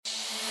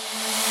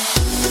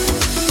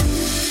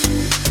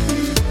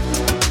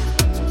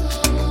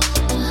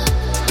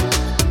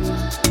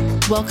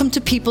Welcome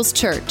to People's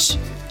Church.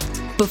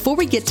 Before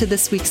we get to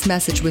this week's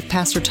message with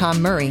Pastor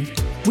Tom Murray,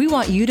 we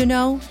want you to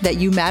know that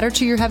you matter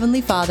to your Heavenly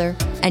Father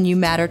and you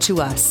matter to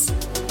us.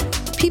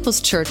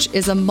 People's Church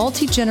is a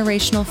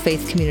multi-generational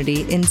faith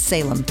community in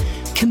Salem,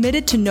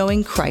 committed to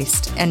knowing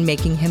Christ and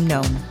making Him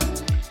known.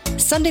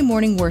 Sunday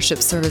morning worship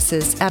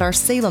services at our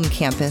Salem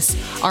campus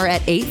are at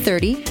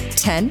 8:30,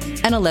 10,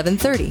 and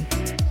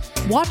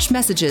 11:30. Watch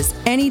messages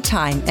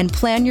anytime and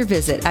plan your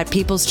visit at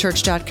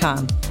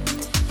peopleschurch.com.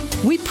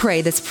 We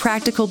pray this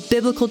practical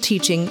biblical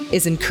teaching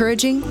is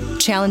encouraging,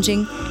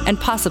 challenging, and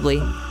possibly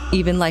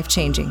even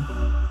life-changing.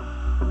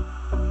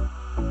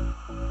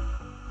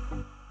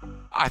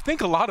 I think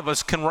a lot of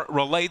us can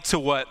relate to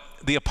what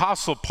the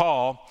Apostle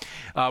Paul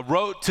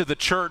wrote to the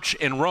church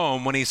in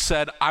Rome when he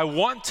said, I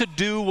want to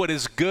do what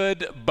is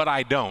good, but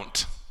I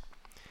don't.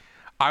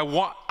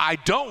 I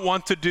don't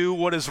want to do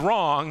what is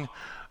wrong,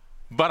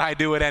 but I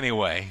do it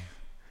anyway.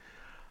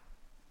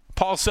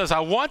 Paul says,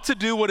 I want to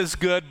do what is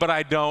good, but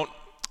I don't.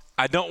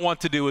 I don't want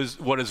to do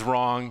what is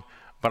wrong,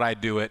 but I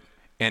do it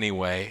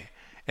anyway.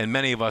 And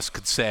many of us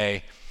could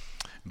say,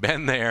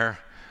 been there,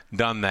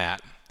 done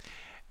that.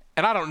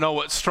 And I don't know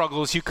what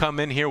struggles you come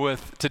in here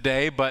with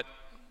today, but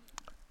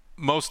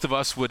most of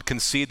us would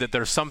concede that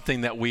there's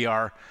something that we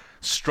are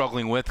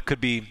struggling with.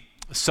 Could be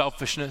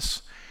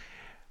selfishness,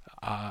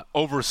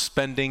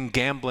 overspending,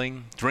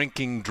 gambling,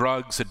 drinking,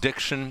 drugs,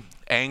 addiction,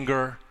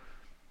 anger,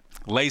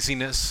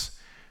 laziness.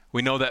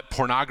 We know that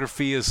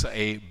pornography is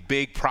a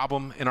big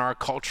problem in our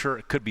culture.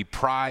 It could be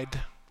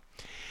pride.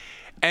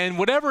 And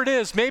whatever it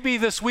is, maybe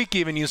this week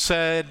even you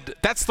said,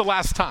 that's the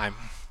last time.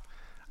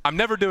 I'm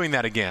never doing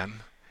that again.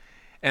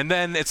 And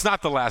then it's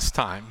not the last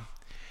time.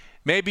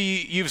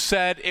 Maybe you've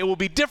said, it will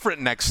be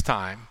different next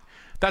time.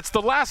 That's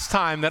the last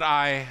time that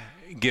I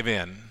give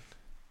in.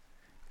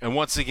 And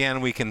once again,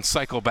 we can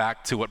cycle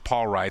back to what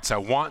Paul writes. I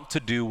want to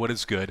do what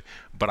is good,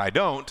 but I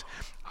don't.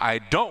 I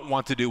don't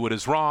want to do what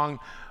is wrong,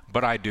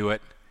 but I do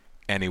it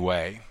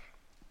anyway.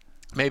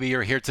 Maybe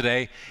you're here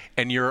today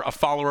and you're a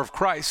follower of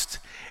Christ,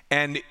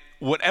 and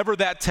whatever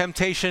that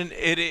temptation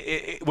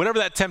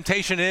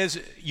is,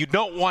 you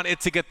don't want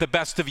it to get the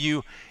best of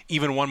you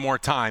even one more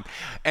time.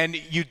 And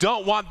you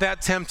don't want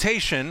that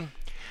temptation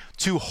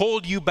to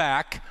hold you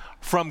back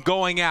from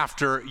going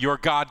after your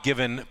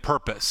God-given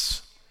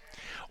purpose.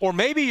 Or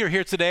maybe you're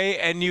here today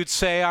and you'd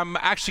say, I'm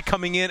actually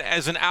coming in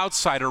as an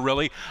outsider,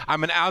 really.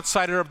 I'm an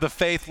outsider of the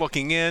faith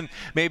looking in.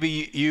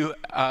 Maybe you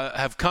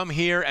have come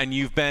here and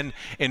you've been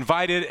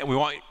invited, and we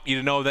want you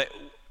to know that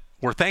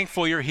we're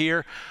thankful you're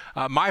here.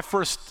 My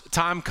first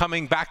time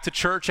coming back to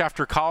church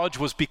after college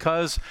was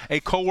because a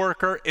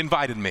coworker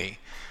invited me.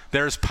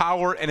 There's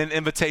power in an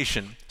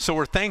invitation. So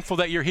we're thankful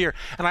that you're here.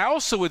 And I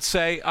also would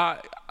say,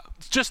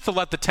 just to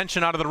let the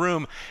tension out of the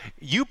room,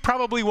 you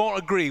probably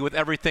won't agree with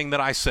everything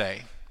that I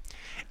say.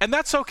 And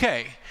that's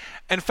okay.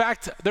 In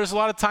fact, there's a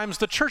lot of times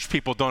the church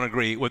people don't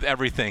agree with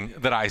everything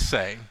that I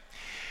say.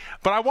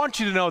 But I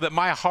want you to know that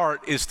my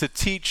heart is to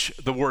teach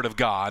the Word of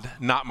God,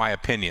 not my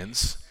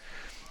opinions.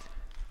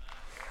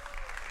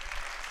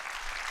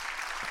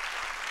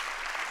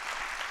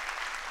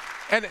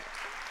 And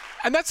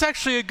that's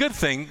actually a good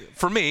thing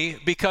for me,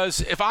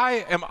 because if I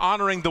am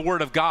honoring the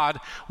Word of God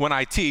when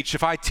I teach,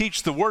 if I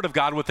teach the Word of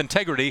God with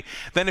integrity,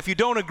 then if you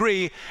don't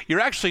agree,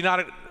 you're actually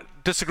not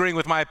disagreeing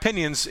with my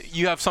opinions.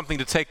 You have something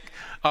to take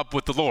up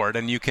with the Lord,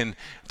 and you can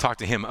talk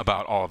to Him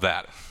about all of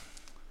that.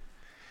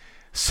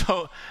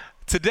 So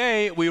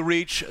today we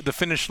reach the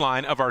finish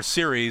line of our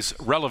series,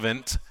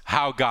 Relevant: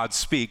 How God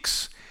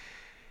Speaks.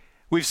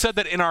 We've said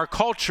that in our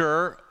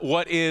culture,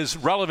 what is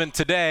relevant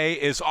today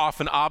is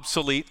often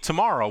obsolete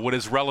tomorrow. What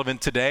is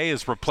relevant today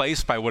is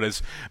replaced by what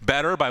is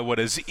better, by what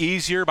is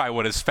easier, by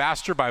what is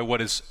faster, by what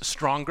is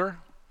stronger.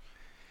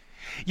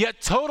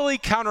 Yet totally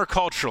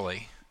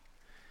counterculturally,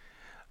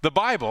 the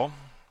Bible,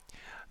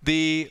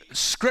 the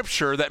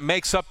scripture that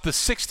makes up the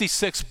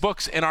 66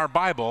 books in our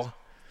Bible,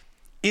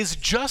 is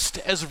just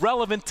as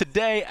relevant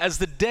today as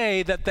the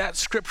day that that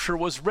scripture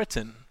was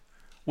written,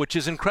 which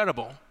is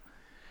incredible.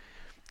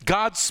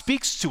 God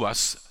speaks to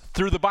us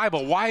through the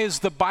Bible. Why is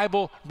the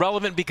Bible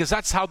relevant? Because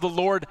that's how the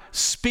Lord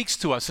speaks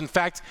to us. In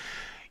fact,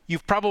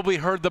 you've probably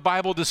heard the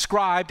Bible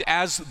described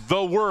as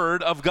the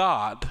Word of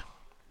God.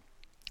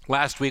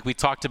 Last week we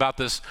talked about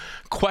this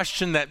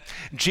question that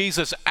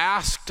Jesus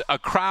asked a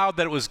crowd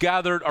that was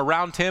gathered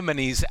around him, and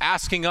he's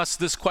asking us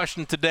this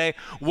question today: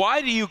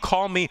 why do you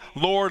call me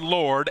Lord,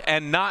 Lord,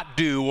 and not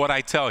do what I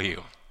tell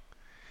you?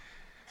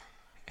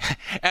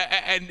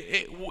 And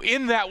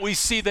in that we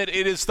see that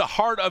it is the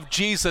heart of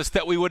Jesus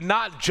that we would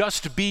not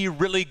just be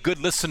really good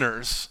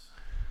listeners,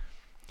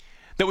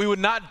 that we would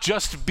not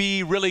just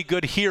be really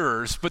good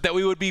hearers, but that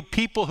we would be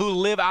people who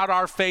live out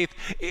our faith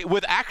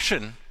with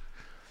action.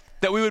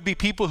 That we would be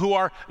people who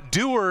are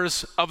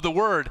doers of the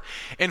word.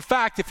 In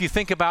fact, if you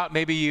think about,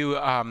 maybe you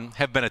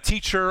have been a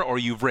teacher or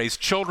you've raised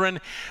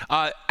children,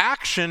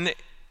 action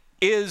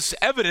is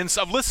evidence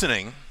of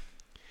listening.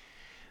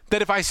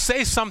 That if I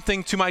say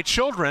something to my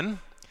children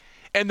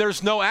and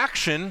there's no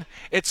action,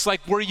 it's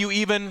like, were you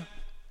even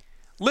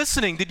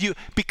listening?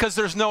 Because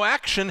there's no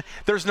action,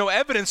 there's no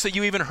evidence that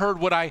you even heard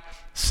what I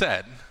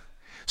said.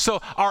 So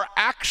our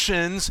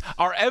actions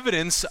are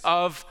evidence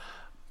of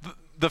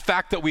the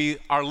fact that we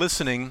are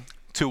listening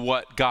to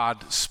what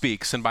God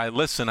speaks. And by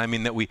listen, I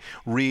mean that we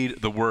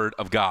read the Word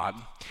of God.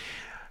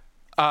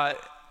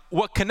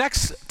 What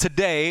connects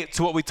today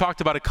to what we talked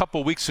about a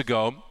couple weeks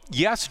ago,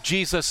 yes,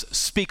 Jesus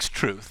speaks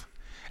truth.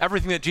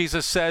 Everything that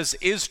Jesus says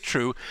is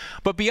true.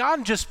 But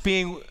beyond just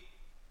being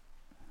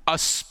a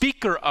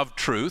speaker of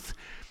truth,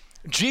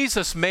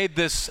 Jesus made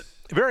this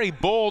very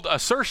bold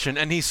assertion,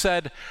 and he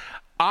said,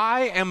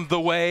 I am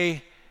the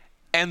way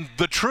and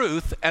the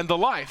truth and the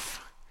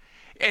life.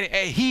 And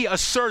he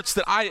asserts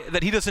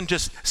that he doesn't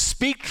just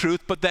speak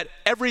truth, but that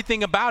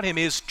everything about him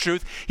is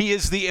truth. He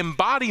is the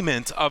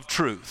embodiment of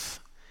truth.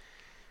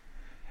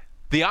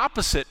 The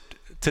opposite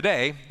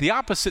today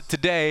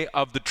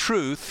of the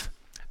truth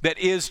that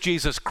is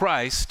Jesus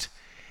Christ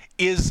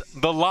is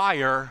the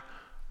liar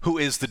who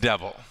is the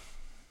devil.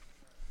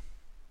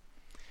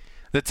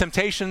 The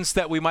temptations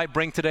that we might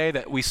bring today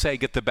that we say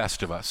get the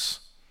best of us.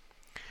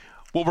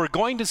 What we're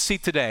going to see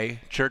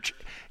today, church,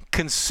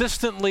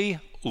 consistently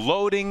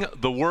loading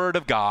the Word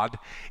of God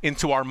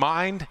into our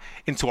mind,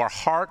 into our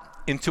heart,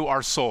 into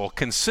our soul,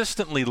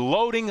 consistently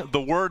loading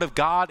the Word of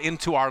God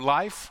into our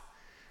life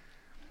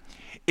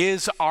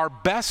is our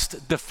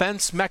best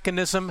defense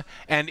mechanism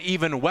and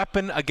even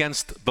weapon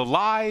against the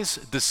lies,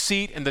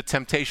 deceit, and the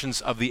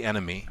temptations of the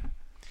enemy.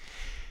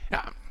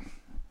 Now,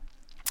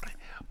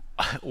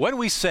 when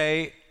we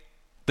say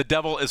the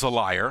devil is a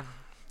liar,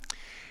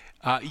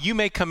 you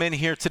may come in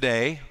here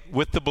today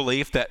with the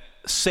belief that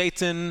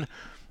Satan,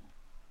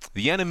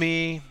 the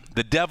enemy,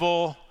 the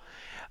devil,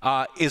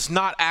 is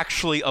not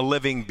actually a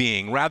living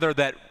being. Rather,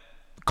 that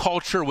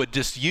culture would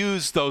just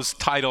use those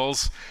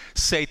titles,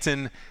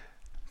 Satan,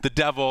 the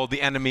devil,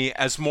 the enemy,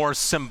 as more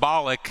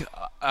symbolic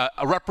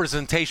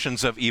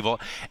representations of evil.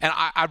 And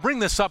I bring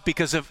this up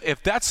because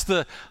if that's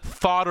the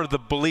thought or the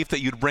belief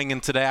that you'd bring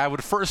in today, I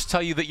would first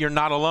tell you that you're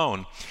not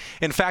alone.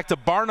 In fact, a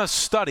Barna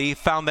study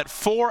found that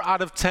 4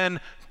 out of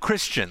 10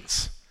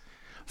 Christians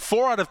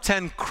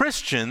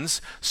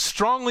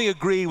strongly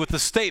agree with the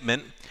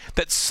statement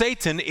that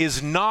Satan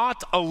is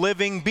not a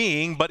living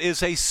being, but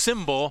is a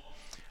symbol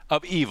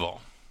of evil.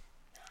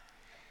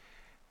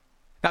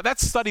 Now,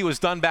 that study was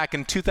done back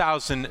in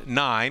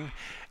 2009,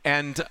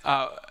 and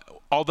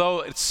although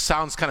it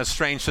sounds kind of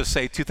strange to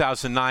say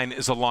 2009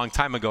 is a long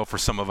time ago for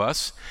some of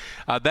us,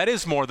 that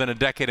is more than a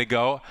decade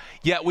ago,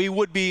 yet we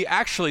would be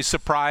actually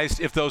surprised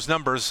if those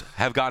numbers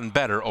have gotten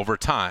better over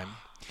time.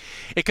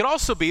 It could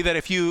also be that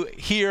if you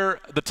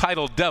hear the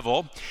title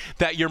devil,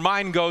 that your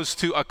mind goes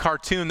to a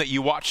cartoon that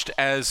you watched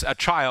as a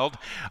child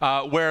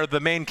where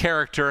the main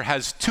character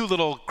has 2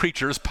 little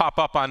creatures pop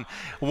up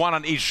one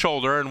on each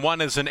shoulder, and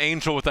one is an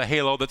angel with a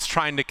halo that's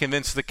trying to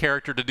convince the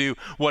character to do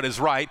what is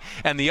right,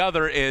 and the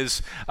other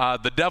is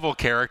the devil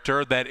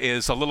character that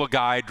is a little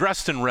guy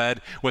dressed in red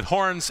with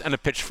horns and a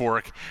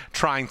pitchfork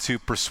trying to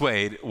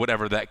persuade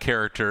whoever that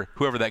character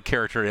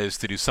is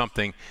to do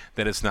something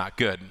that is not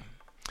good.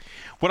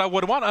 What I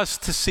would want us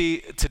to see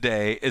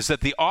today is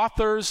that the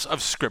authors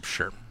of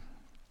Scripture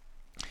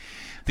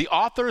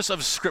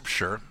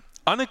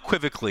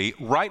unequivocally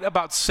write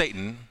about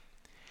Satan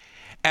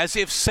as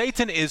if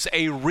Satan is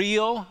a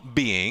real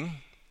being,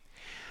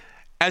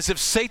 as if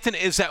Satan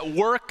is at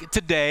work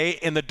today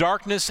in the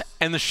darkness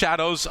and the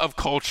shadows of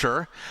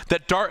culture,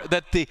 that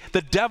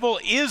the devil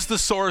is the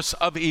source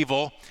of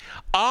evil,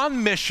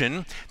 on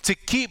mission to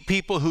keep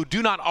people who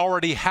do not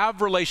already have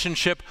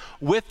relationship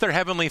with their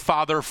Heavenly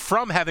Father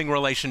from having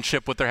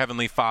relationship with their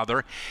Heavenly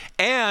Father.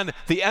 And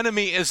the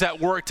enemy is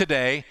at work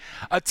today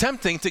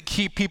attempting to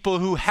keep people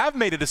who have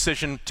made a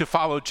decision to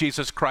follow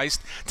Jesus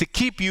Christ, to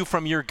keep you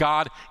from your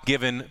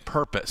God-given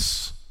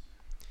purpose.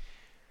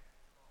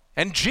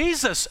 And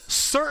Jesus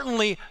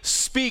certainly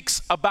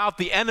speaks about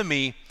the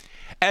enemy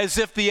as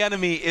if the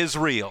enemy is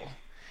real.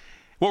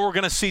 What we're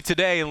going to see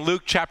today in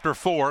Luke chapter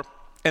 4,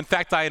 in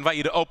fact, I invite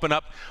you to open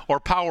up or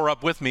power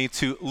up with me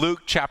to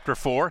Luke chapter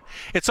 4.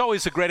 It's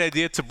always a great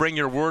idea to bring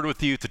your word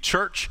with you to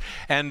church,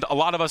 and a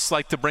lot of us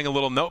like to bring a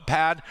little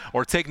notepad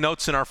or take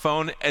notes in our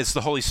phone as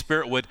the Holy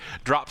Spirit would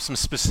drop some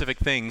specific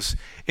things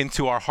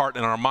into our heart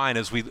and our mind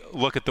as we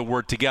look at the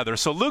word together.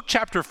 So Luke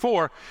chapter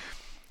 4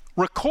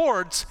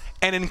 records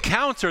an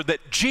encounter that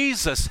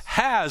Jesus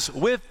has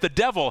with the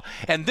devil,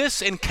 and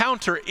this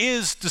encounter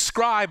is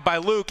described by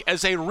Luke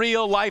as a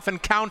real life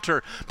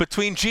encounter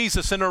between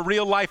Jesus and a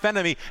real life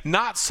enemy,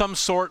 not some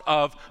sort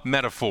of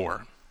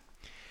metaphor.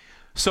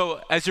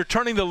 So as you're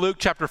turning to Luke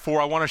chapter 4,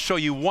 I want to show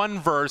you one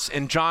verse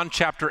in John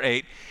chapter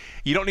 8.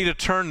 You don't need to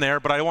turn there,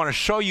 but I want to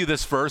show you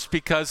this verse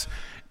because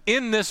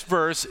in this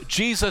verse,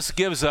 Jesus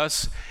gives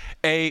us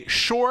a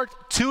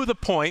short,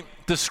 to-the-point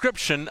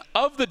description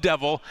of the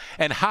devil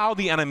and how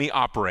the enemy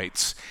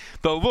operates.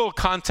 The little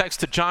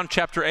context to John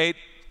chapter 8,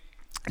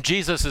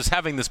 Jesus is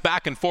having this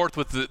back and forth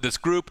with this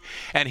group,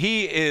 and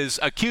he is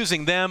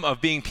accusing them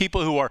of being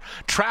people who are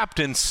trapped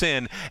in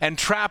sin and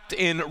trapped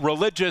in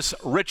religious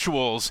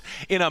rituals,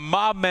 in a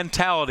mob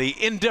mentality,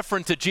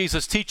 indifferent to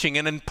Jesus' teaching.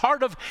 And in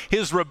part of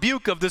his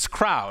rebuke of this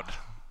crowd,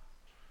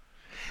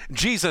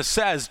 Jesus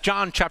says,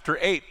 John chapter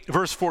 8,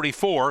 verse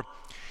 44,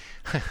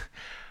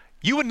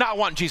 you would not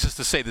want Jesus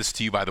to say this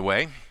to you, by the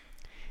way.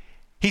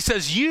 He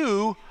says,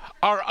 you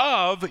are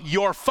of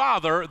your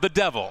father, the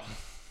devil.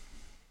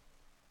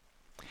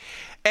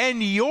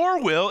 And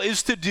your will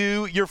is to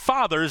do your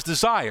father's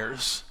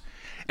desires.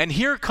 And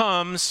here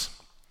comes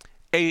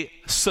a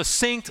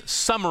succinct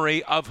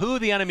summary of who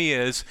the enemy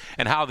is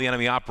and how the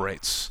enemy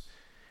operates.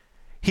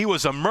 He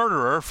was a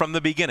murderer from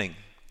the beginning,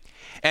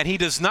 and he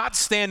does not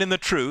stand in the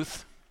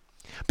truth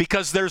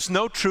because there's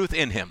no truth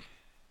in him.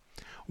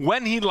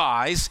 When he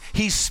lies,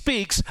 he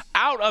speaks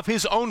out of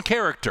his own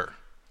character,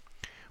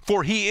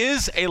 for he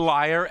is a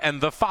liar and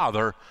the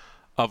father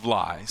of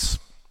lies.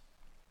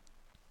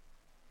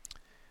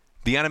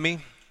 The enemy,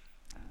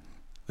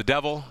 the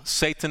devil,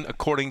 Satan,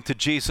 according to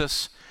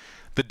Jesus,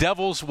 the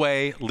devil's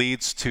way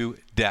leads to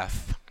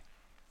death.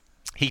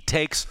 He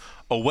takes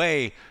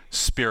away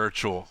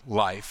spiritual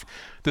life.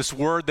 This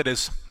word that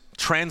is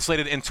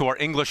translated into our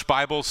English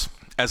Bibles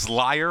as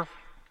liar,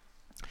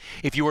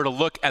 if you were to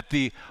look at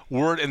the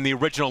word in the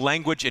original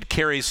language, it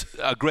carries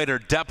a greater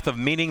depth of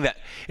meaning. That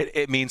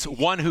it means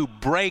one who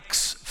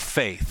breaks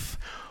faith,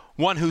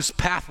 one whose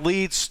path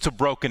leads to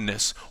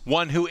brokenness,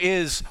 one who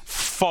is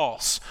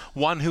false,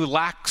 one who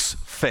lacks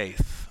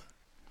faith.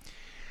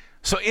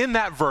 So in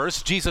that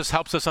verse, Jesus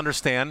helps us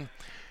understand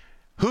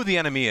who the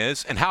enemy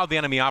is and how the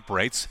enemy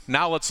operates.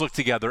 Now let's look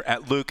together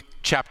at Luke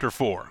chapter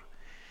 4.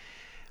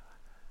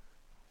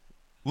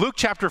 Luke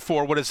chapter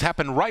 4, what has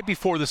happened right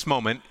before this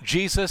moment,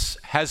 Jesus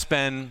has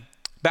been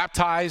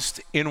baptized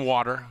in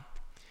water,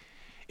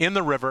 in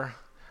the river.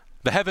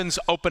 The heavens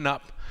open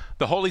up.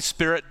 The Holy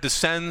Spirit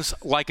descends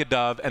like a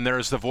dove, and there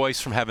is the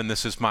voice from heaven,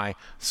 this is my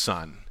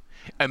son.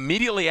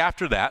 Immediately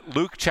after that,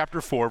 Luke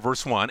chapter 4,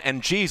 verse 1,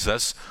 and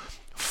Jesus,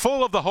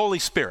 full of the Holy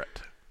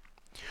Spirit,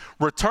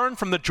 returned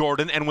from the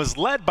Jordan and was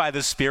led by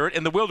the Spirit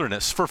in the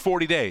wilderness for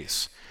 40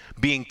 days,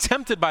 being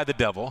tempted by the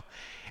devil,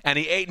 and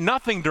he ate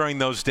nothing during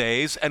those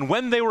days, and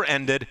when they were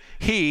ended,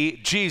 he,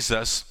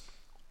 Jesus,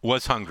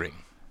 was hungry.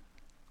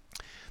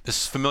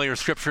 This is familiar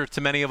scripture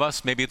to many of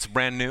us. Maybe it's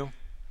brand new.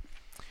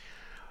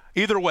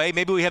 Either way,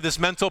 maybe we have this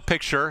mental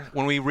picture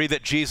when we read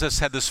that Jesus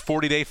had this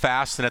 40-day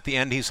fast and at the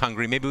end he's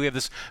hungry. Maybe we have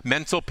this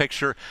mental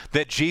picture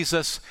that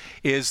Jesus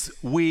is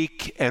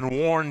weak and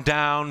worn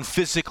down,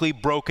 physically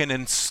broken,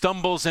 and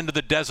stumbles into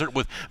the desert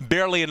with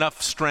barely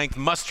enough strength,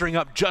 mustering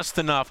up just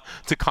enough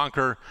to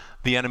conquer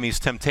the enemy's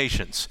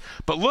temptations.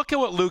 But look at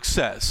what Luke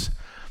says.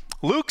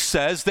 Luke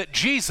says that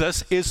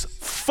Jesus is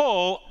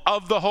full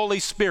of the Holy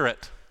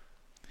Spirit.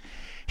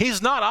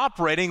 He's not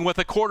operating with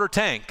a quarter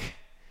tank.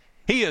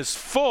 He is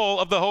full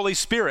of the Holy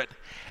Spirit.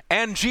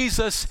 And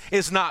Jesus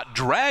is not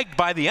dragged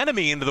by the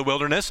enemy into the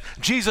wilderness.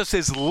 Jesus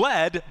is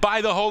led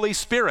by the Holy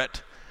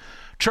Spirit.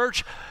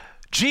 Church,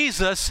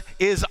 Jesus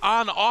is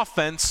on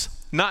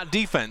offense, not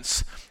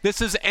defense.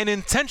 This is an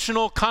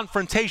intentional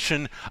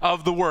confrontation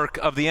of the work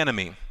of the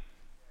enemy.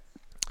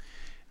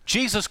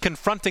 Jesus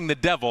confronting the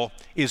devil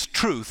is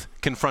truth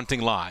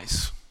confronting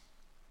lies.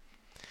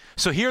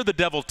 So here the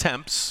devil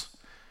tempts.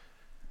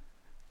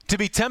 To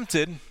be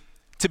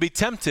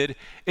tempted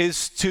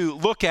is to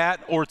look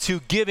at or to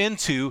give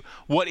into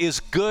what is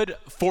good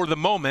for the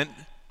moment,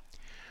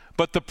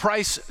 but the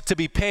price to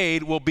be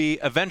paid will be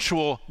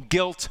eventual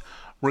guilt,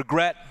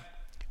 regret,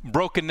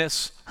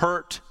 brokenness,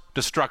 hurt,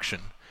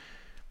 destruction.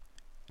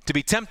 To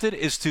be tempted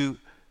is to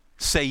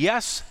say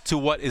yes to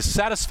what is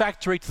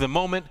satisfactory to the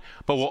moment,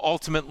 but will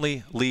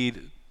ultimately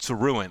lead to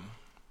ruin.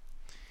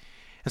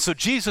 And so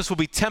Jesus will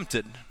be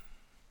tempted.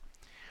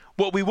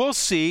 What we will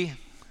see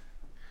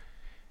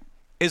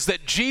is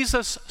that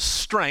Jesus'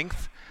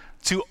 strength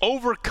to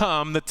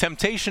overcome the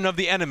temptation of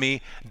the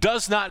enemy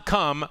does not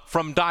come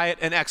from diet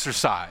and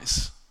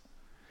exercise.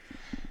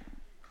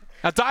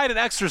 Now, diet and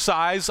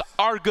exercise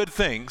are good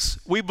things.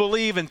 We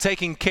believe in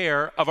taking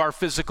care of our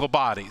physical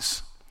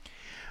bodies.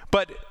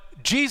 But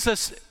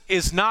Jesus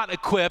is not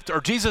equipped,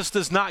 or Jesus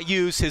does not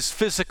use his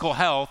physical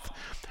health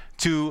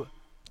to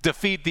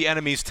defeat the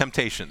enemy's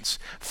temptations.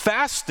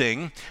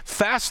 Fasting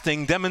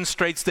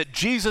demonstrates that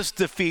Jesus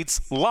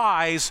defeats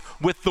lies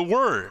with the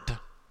word,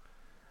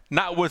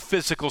 not with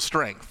physical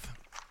strength.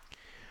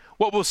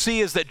 What we'll see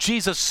is that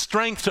Jesus'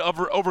 strength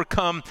to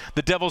overcome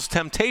the devil's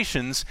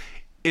temptations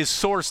is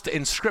sourced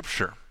in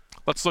Scripture.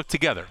 Let's look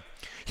together.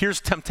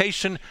 Here's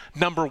temptation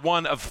number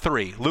 1 of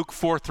 3, Luke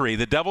 4:3.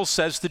 The devil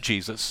says to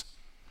Jesus,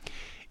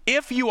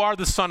 "If you are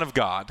the Son of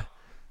God,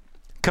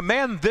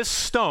 command this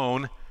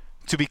stone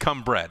to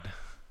become bread."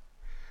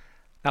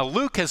 Now,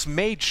 Luke has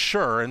made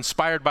sure,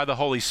 inspired by the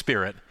Holy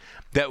Spirit,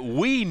 that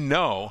we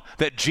know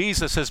that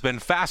Jesus has been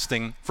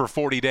fasting for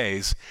 40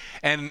 days.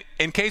 And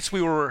in case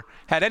we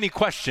had any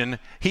question,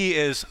 he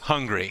is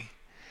hungry.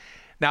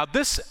 Now,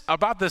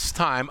 about this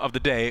time of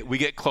the day, we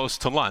get close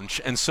to lunch.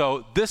 And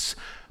so this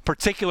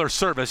particular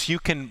service, you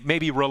can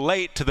maybe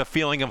relate to the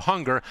feeling of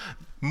hunger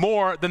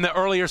more than the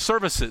earlier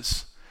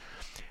services.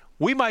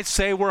 We might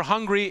say we're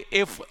hungry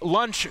if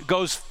lunch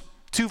goes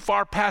too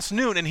far past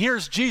noon. And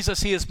here's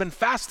Jesus. He has been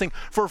fasting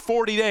for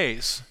 40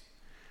 days.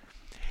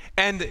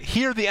 And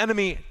here the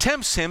enemy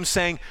tempts him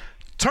saying,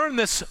 turn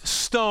this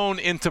stone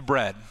into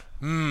bread.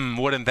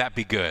 Wouldn't that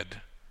be good?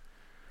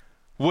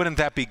 Wouldn't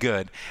that be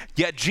good?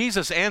 Yet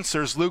Jesus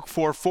answers, Luke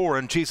 4:4,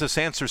 and Jesus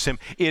answers him,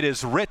 it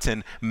is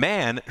written,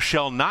 man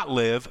shall not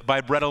live by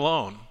bread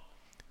alone.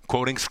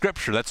 Quoting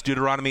scripture, that's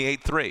Deuteronomy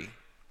 8:3.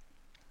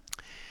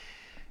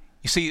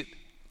 You see,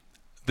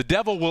 the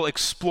devil will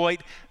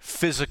exploit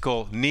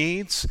physical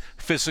needs,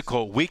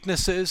 physical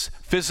weaknesses,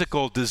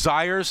 physical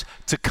desires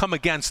to come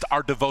against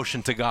our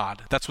devotion to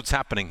God. That's what's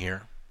happening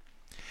here.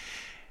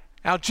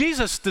 Now,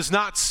 Jesus does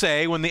not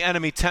say, when the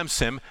enemy tempts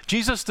him,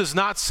 Jesus does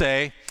not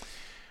say,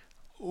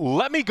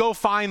 let me go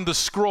find the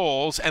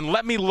scrolls and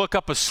let me look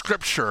up a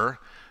scripture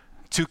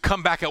to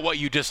come back at what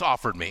you just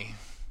offered me.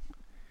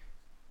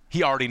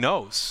 He already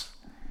knows.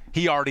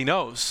 He already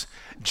knows.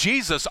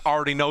 Jesus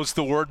already knows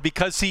the word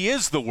because he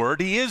is the word.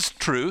 He is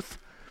truth.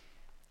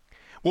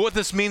 Well, what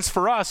this means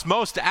for us,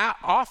 most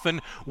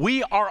often,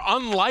 we are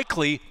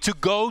unlikely to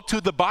go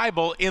to the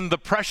Bible in the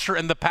pressure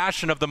and the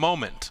passion of the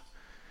moment.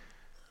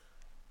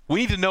 We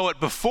need to know it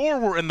before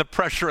we're in the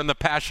pressure and the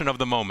passion of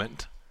the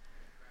moment.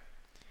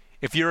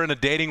 If you're in a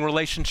dating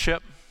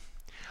relationship,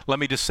 let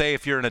me just say,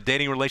 if you're in a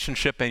dating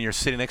relationship and you're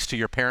sitting next to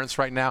your parents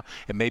right now,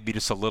 it may be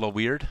just a little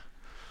weird,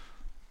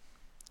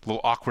 a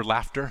little awkward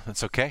laughter.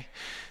 That's okay.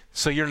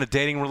 So you're in a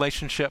dating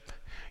relationship.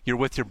 You're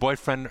with your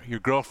boyfriend, your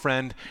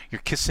girlfriend.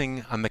 You're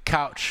kissing on the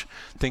couch.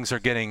 Things are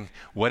getting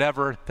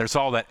whatever. There's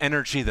all that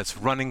energy that's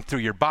running through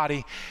your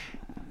body.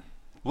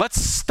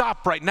 Let's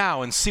stop right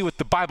now and see what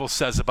the Bible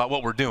says about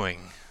what we're doing.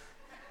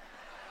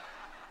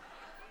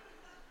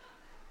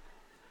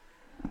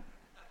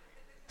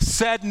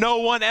 Said no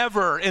one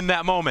ever in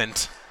that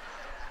moment.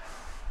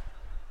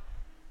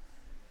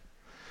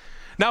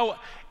 Now,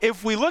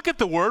 if we look at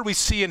the word, we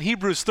see in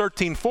Hebrews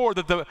 13:4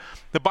 that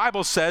the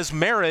Bible says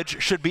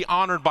marriage should be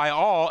honored by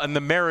all and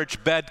the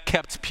marriage bed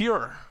kept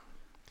pure.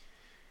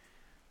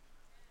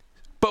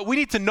 But we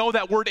need to know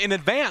that word in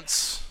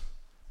advance.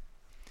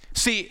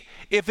 See,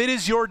 if it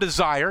is your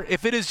desire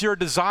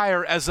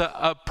as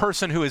a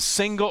person who is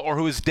single or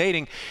who is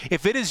dating,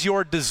 if it is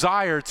your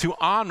desire to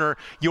honor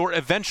your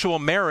eventual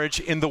marriage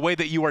in the way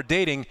that you are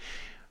dating,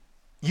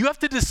 you have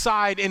to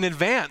decide in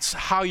advance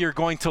how you're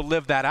going to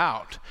live that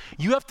out.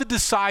 You have to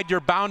decide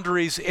your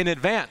boundaries in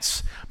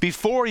advance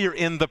before you're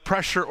in the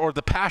pressure or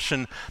the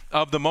passion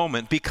of the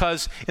moment,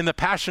 because in the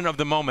passion of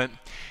the moment,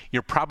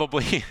 you're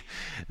probably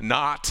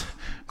not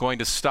going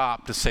to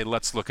stop to say,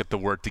 let's look at the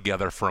word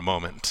together for a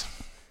moment.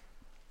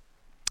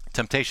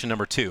 Temptation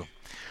number 2,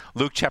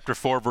 Luke chapter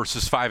 4,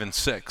 verses 5 and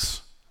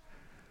 6.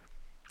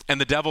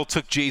 And the devil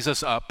took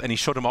Jesus up, and he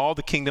showed him all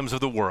the kingdoms of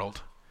the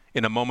world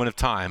in a moment of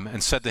time,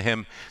 and said to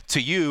him, to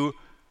you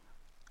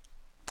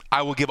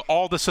I will give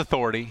all this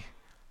authority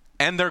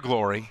and their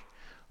glory,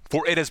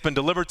 for it has been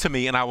delivered to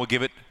me, and I will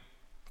give it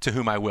to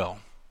whom I will.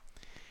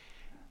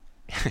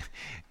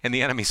 And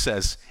the enemy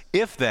says,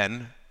 if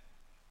then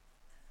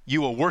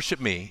you will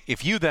worship me,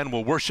 if you then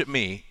will worship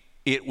me,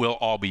 it will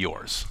all be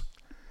yours.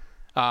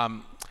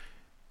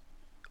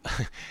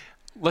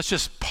 Let's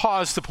just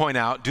pause to point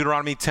out,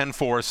 Deuteronomy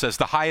 10:4 says,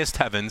 the highest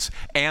heavens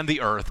and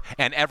the earth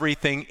and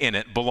everything in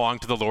it belong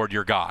to the Lord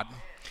your God.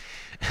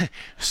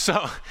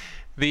 So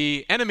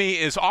the enemy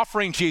is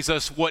offering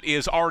Jesus what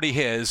is already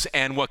his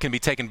and what can be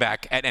taken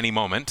back at any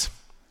moment.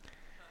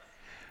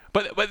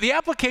 But the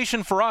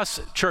application for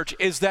us, church,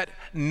 is that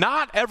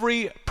not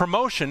every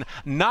promotion,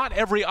 not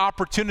every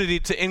opportunity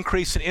to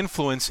increase in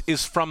influence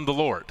is from the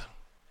Lord.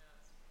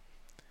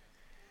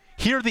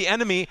 Here the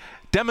enemy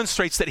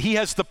demonstrates that he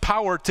has the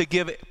power to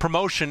give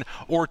promotion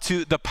or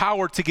to the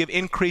power to give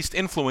increased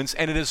influence,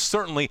 and it is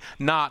certainly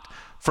not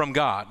from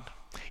God.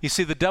 You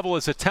see, the devil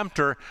is a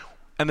tempter,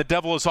 and the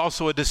devil is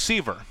also a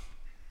deceiver.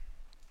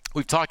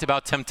 We've talked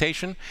about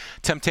temptation.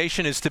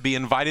 Temptation is to be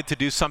invited to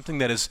do something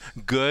that is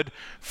good,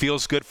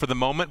 feels good for the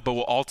moment, but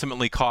will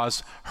ultimately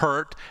cause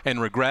hurt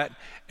and regret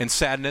and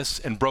sadness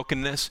and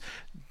brokenness.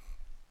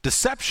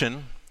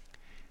 Deception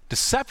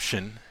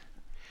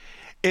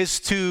is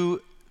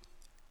to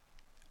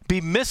be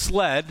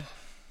misled,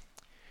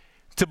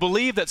 to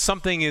believe that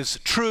something is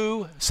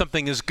true,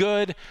 something is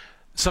good,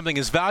 something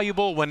is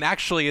valuable, when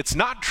actually it's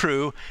not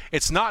true,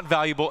 it's not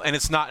valuable, and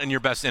it's not in your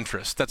best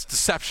interest. That's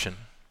deception.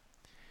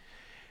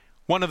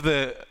 One of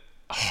the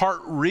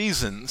heart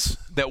reasons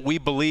that we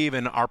believe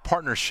in our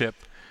partnership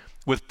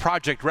with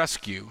Project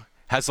Rescue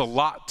has a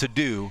lot to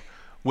do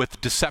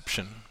with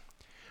deception.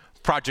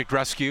 Project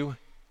Rescue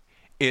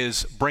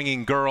is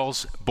bringing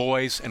girls,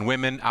 boys, and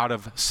women out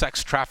of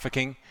sex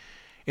trafficking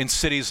in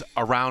cities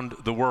around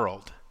the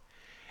world.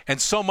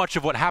 And so much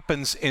of what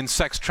happens in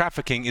sex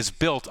trafficking is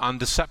built on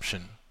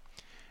deception.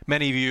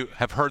 Many of you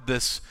have heard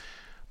this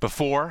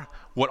before.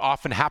 What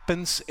often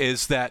happens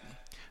is that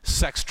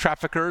Sex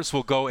traffickers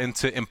will go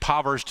into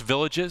impoverished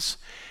villages,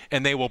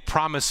 and they will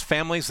promise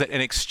families that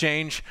in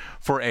exchange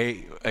for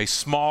a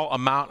small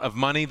amount of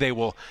money, they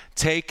will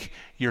take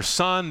your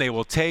son, they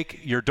will take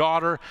your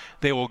daughter,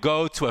 they will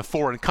go to a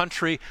foreign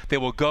country, they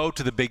will go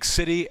to the big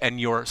city, and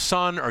your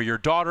son or your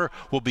daughter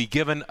will be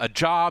given a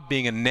job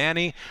being a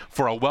nanny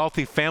for a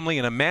wealthy family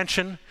in a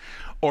mansion,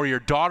 or your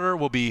daughter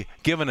will be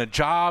given a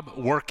job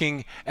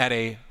working at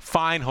a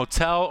fine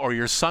hotel, or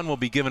your son will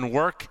be given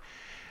work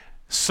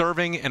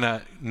serving in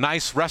a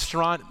nice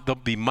restaurant. There'll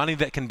be money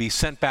that can be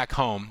sent back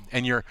home,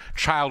 and your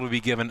child will be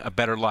given a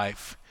better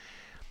life.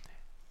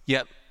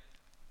 Yet,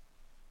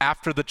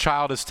 after the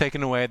child is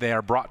taken away, they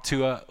are brought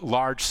to a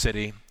large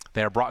city,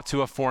 they are brought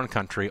to a foreign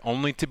country,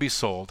 only to be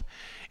sold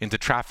into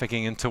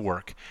trafficking, into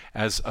work,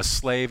 as a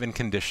slave in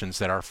conditions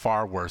that are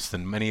far worse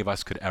than many of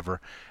us could ever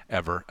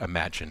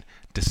imagine.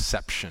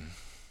 Deception.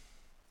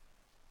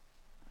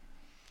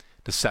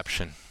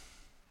 Deception.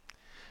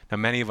 Now,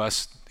 many of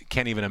us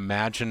can't even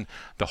imagine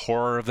the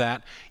horror of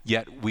that,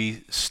 yet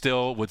we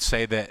still would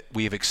say that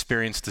we have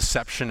experienced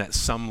deception at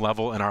some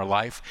level in our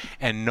life,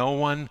 and no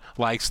one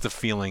likes the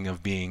feeling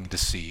of being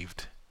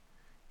deceived.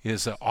 It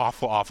is an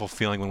awful, awful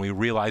feeling when we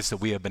realize that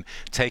we have been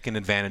taken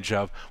advantage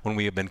of, when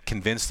we have been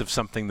convinced of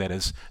something that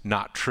is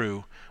not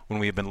true, when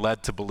we have been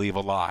led to believe a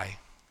lie.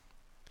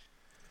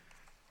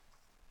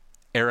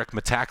 Eric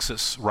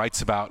Metaxas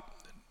writes about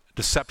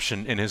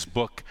deception in his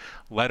book,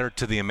 Letter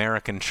to the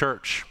American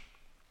Church.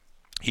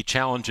 He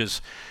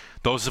challenges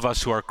those of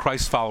us who are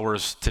Christ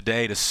followers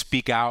today to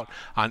speak out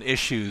on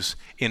issues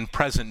in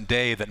present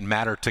day that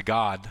matter to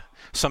God.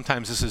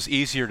 Sometimes this is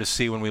easier to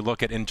see when we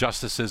look at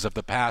injustices of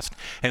the past,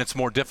 and it's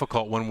more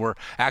difficult when we're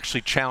actually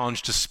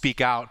challenged to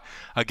speak out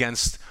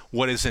against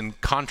what is in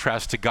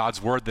contrast to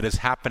God's word that is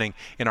happening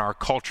in our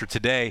culture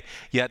today.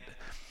 Yet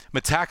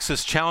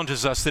Metaxas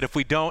challenges us that if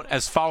we don't,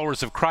 as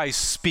followers of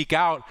Christ, speak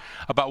out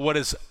about what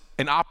is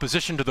in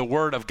opposition to the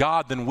word of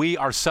God, then we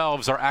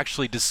ourselves are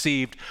actually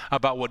deceived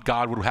about what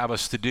God would have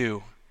us to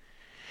do.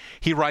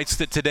 He writes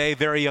that today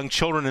very young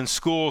children in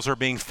schools are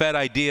being fed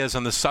ideas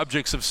on the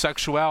subjects of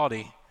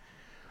sexuality,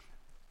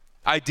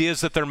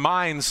 ideas that their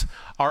minds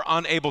are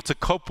unable to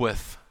cope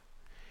with,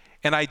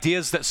 and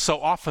ideas that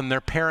so often their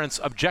parents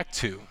object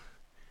to.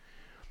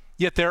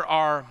 Yet there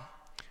are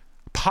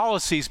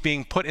policies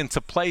being put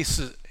into place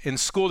in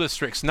school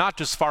districts, not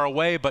just far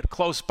away, but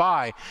close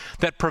by,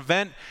 that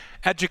prevent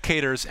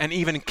educators and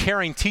even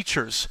caring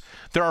teachers.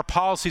 There are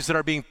policies that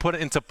are being put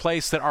into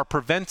place that are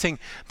preventing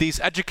these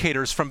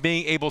educators from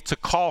being able to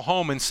call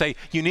home and say,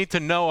 you need to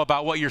know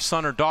about what your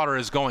son or daughter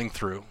is going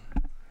through.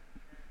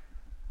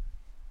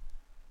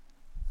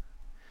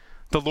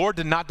 The Lord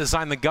did not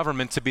design the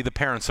government to be the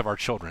parents of our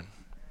children.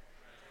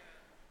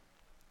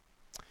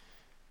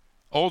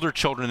 Older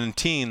children and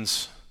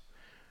teens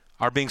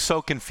are being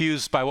so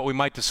confused by what we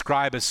might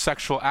describe as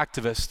sexual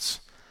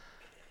activists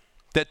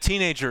that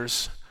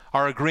teenagers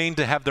are agreeing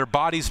to have their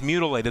bodies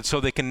mutilated so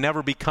they can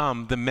never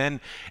become the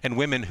men and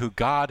women who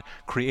God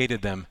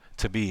created them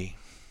to be.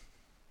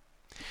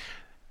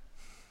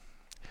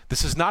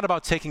 This is not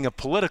about taking a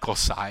political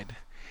side.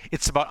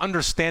 It's about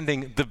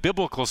understanding the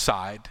biblical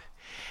side.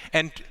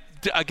 And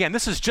again,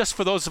 this is just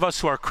for those of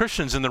us who are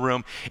Christians in the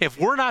room. If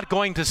we're not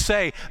going to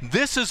say,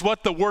 this is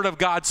what the Word of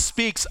God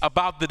speaks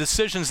about the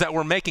decisions that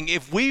we're making,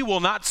 if we will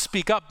not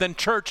speak up, then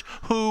church,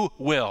 who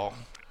will?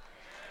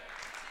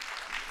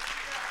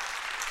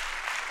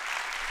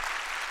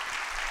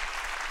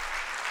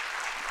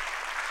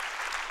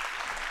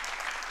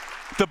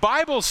 The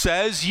Bible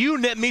says, you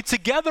knit me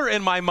together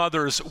in my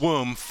mother's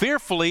womb,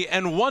 fearfully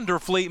and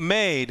wonderfully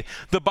made.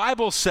 The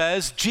Bible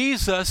says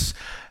Jesus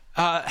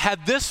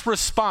had this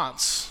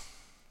response.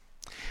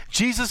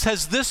 Jesus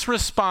has this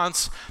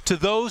response to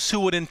those who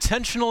would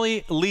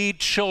intentionally lead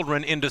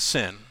children into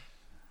sin.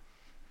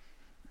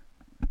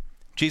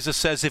 Jesus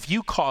says, if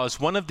you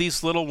cause one of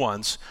these little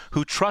ones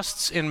who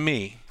trusts in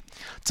me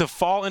to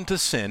fall into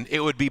sin, it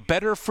would be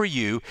better for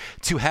you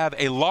to have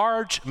a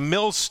large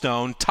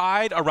millstone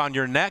tied around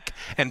your neck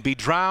and be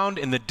drowned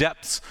in the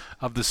depths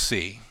of the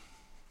sea.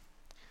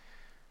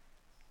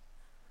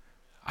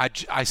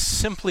 I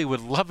simply would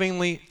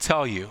lovingly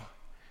tell you,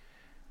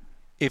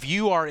 if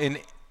you are in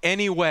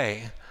any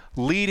way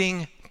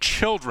leading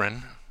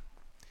children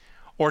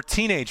or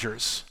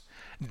teenagers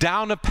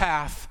down a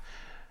path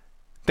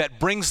that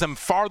brings them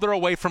farther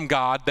away from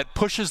God, that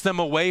pushes them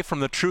away from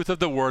the truth of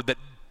the word, that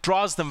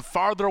draws them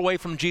farther away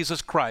from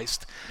Jesus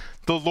Christ,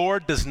 the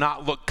Lord does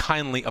not look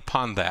kindly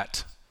upon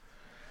that.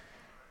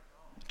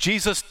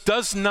 Jesus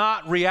does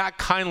not react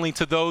kindly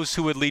to those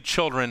who would lead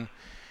children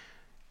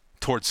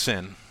towards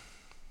sin.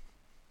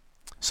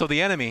 So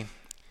the enemy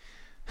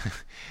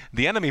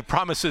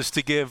promises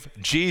to give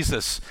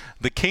Jesus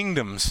the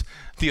kingdoms,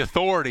 the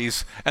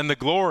authorities, and the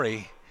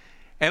glory.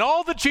 And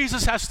all that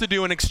Jesus has to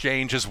do in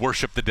exchange is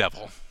worship the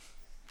devil.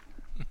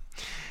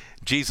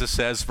 Jesus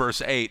says,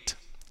 verse 8,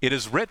 it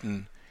is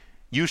written,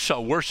 you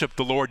shall worship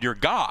the Lord your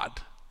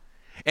God,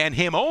 and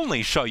him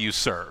only shall you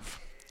serve.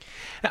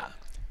 Now,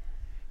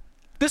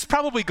 this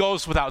probably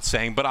goes without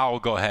saying, but I'll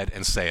go ahead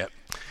and say it.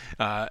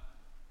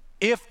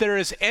 if there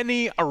is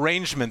any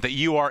arrangement that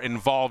you are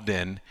involved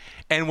in,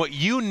 and what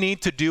you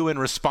need to do in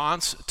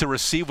response to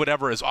receive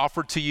whatever is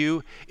offered to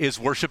you is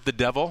worship the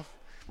devil,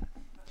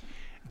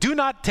 do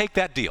not take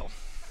that deal.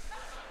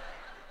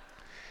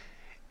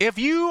 If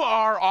you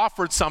are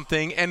offered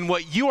something and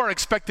what you are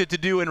expected to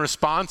do in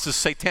response is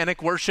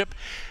satanic worship,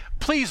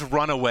 please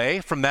run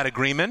away from that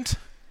agreement.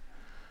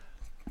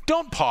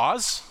 Don't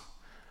pause.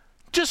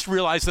 Just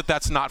realize that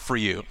that's not for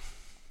you.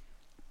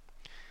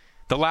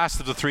 The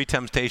last of the three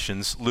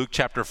temptations, Luke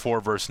chapter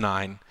 4, verse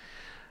 9.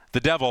 The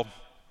devil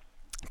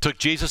took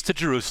Jesus to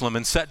Jerusalem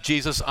and set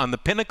Jesus on the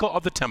pinnacle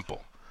of the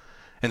temple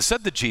and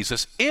said to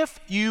Jesus, "If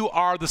you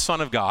are the Son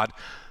of God,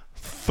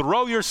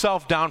 throw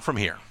yourself down from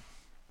here."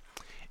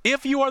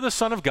 If you are the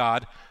Son of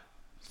God,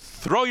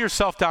 throw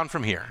yourself down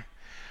from here.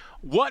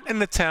 What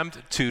an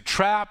attempt to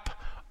trap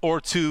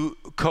or to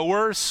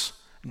coerce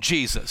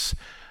Jesus.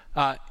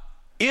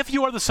 If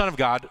you are the Son of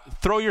God,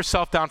 throw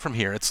yourself down from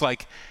here. It's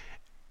like,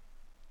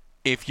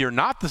 if you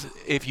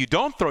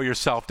don't throw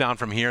yourself down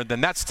from here, then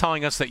that's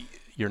telling us that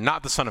you're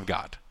not the Son of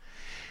God.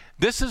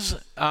 This is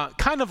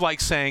kind of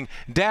like saying,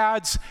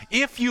 dads,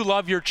 if you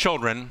love your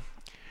children,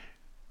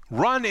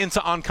 run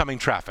into oncoming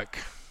traffic.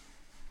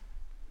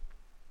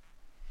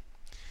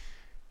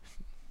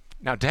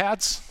 Now,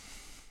 dads,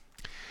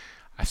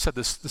 I've said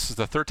this is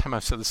the third time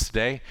I've said this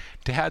today.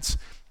 Dads,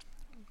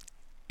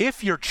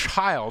 if your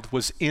child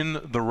was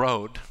in the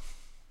road,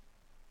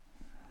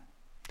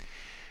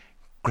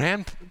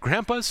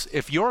 grandpas,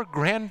 if your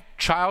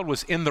grandchild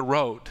was in the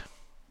road,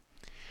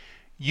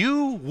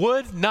 you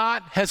would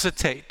not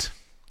hesitate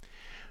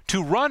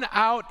to run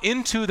out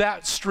into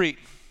that street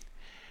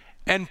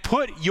and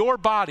put your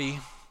body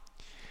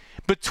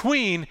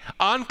between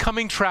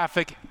oncoming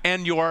traffic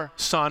and your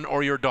son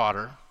or your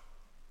daughter.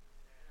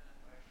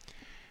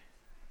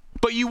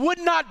 But you would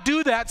not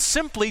do that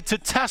simply to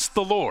test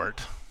the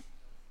Lord.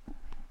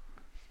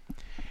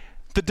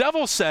 The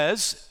devil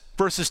says,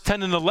 verses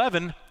 10 and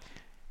 11,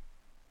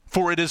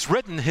 "For it is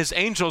written, his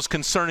angels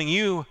concerning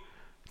you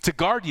to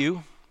guard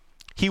you.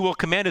 He will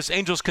command his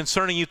angels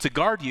concerning you to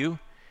guard you.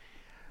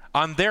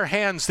 On their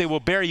hands they will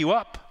bear you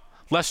up,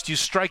 lest you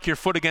strike your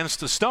foot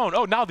against a stone."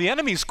 Oh, now the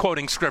enemy's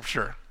quoting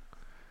scripture.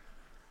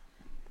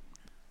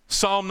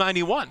 Psalm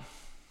 91.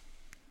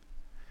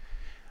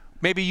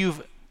 Maybe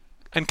you've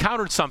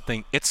encountered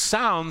something. It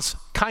sounds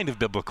kind of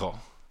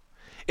biblical.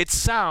 It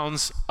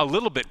sounds a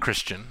little bit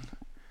Christian.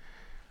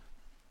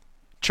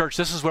 Church,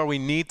 this is where we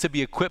need to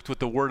be equipped with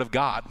the Word of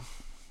God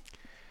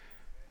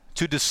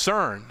to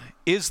discern,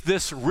 is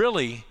this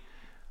really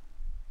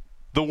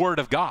the Word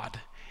of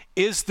God?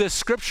 Is this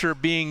scripture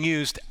being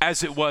used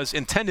as it was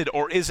intended,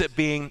 or is it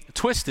being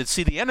twisted?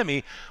 See, the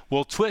enemy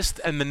will twist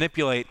and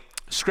manipulate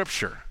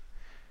scripture.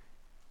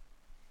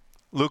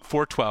 Luke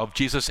 4:12,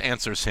 Jesus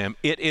answers him,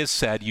 "It is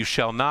said, you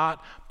shall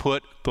not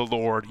put the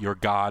Lord your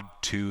God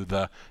to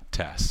the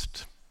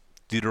test."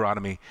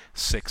 Deuteronomy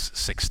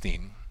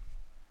 6:16.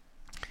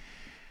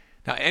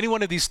 Now, any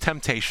one of these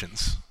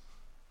temptations,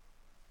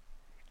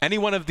 any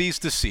one of these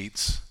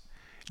deceits,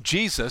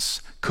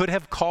 Jesus could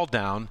have called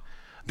down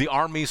the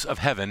armies of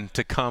heaven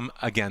to come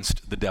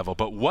against the devil.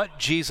 But what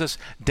Jesus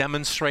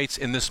demonstrates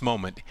in this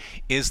moment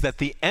is that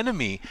the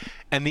enemy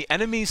and the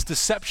enemy's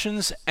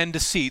deceptions and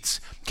deceits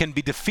can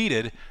be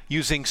defeated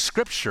using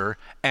Scripture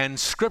and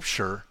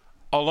Scripture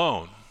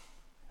alone.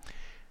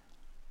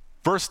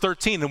 Verse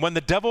 13, "And when the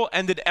devil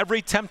ended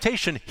every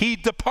temptation, he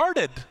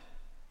departed."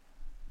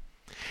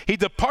 He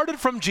departed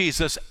from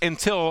Jesus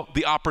until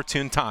the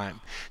opportune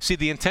time. See,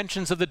 the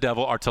intentions of the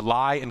devil are to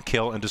lie and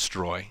kill and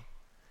destroy.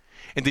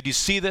 And did you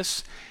see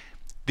this?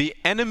 The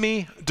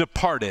enemy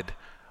departed.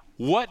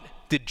 What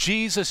did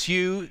Jesus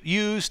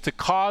use to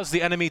cause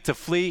the enemy to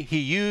flee? He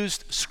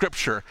used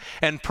Scripture.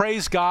 And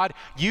praise God,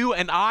 you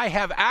and I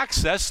have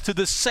access to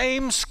the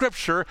same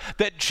Scripture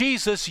that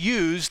Jesus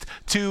used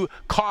to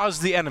cause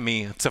the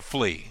enemy to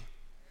flee.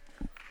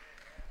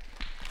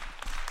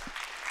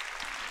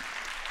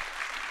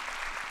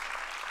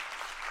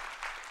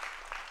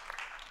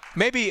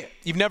 Maybe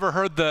you've never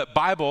heard the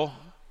Bible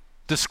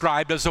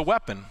described as a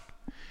weapon.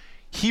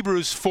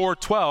 Hebrews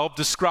 4:12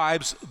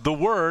 describes the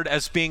word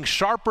as being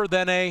sharper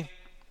than a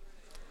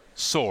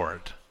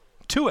sword,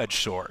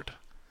 two-edged sword.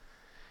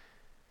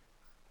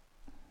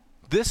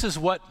 This is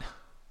what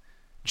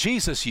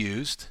Jesus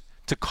used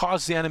to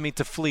cause the enemy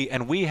to flee,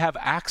 and we have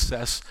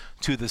access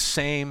to the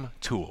same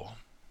tool.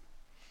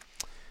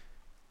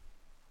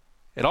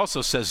 It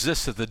also says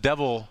this, that the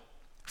devil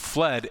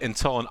fled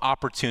until an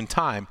opportune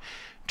time.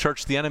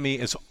 Church, the enemy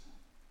is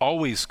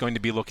always going to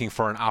be looking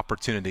for an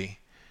opportunity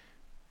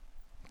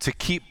to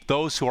keep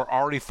those who are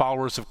already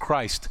followers of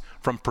Christ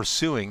from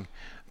pursuing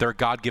their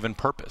God-given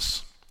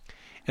purpose.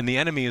 And the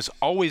enemy is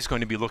always going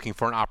to be looking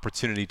for an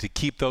opportunity to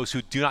keep those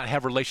who do not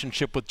have a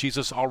relationship with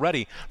Jesus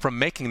already from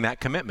making that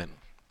commitment.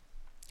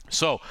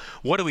 So,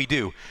 what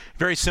do?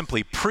 Very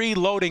simply,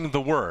 preloading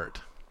the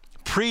Word.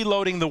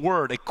 Preloading the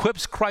Word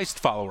equips Christ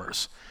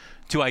followers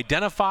to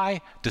identify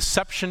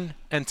deception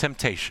and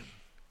temptation.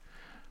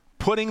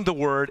 Putting the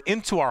Word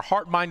into our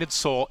heart, mind, and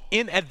soul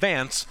in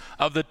advance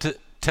of the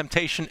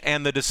temptation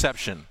and the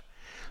deception.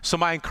 So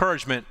my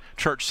encouragement,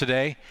 church,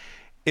 today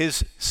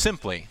is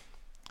simply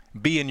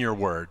be in your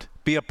word.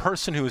 Be a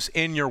person who is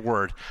in your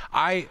word.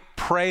 I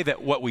pray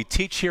that what we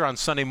teach here on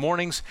Sunday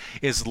mornings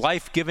is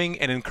life-giving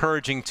and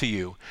encouraging to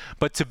you.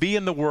 But to be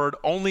in the word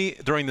only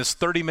during this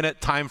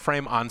 30-minute time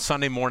frame on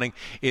Sunday morning,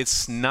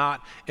 it's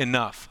not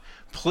enough.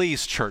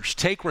 Please, church,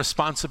 take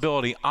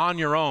responsibility on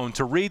your own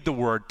to read the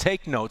word,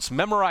 take notes,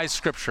 memorize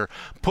scripture,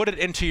 put it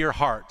into your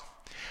heart.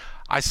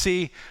 I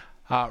see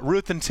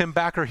Ruth and Tim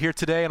Backer here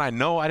today, and I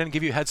know I didn't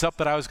give you a heads up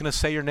that I was going to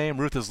say your name.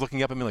 Ruth is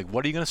looking up at me like,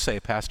 what are you going to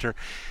say, Pastor?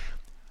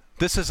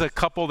 This is a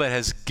couple that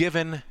has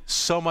given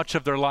so much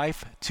of their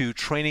life to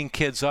training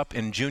kids up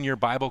in Junior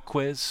Bible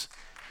Quiz.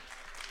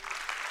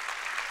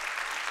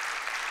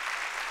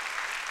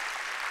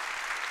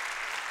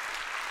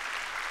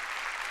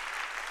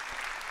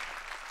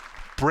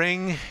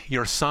 Bring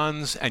your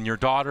sons and your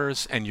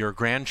daughters and your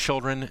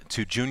grandchildren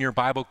to Junior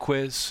Bible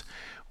Quiz.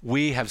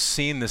 We have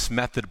seen this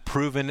method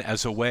proven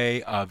as a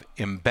way of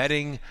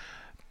embedding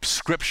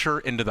scripture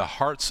into the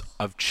hearts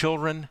of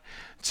children,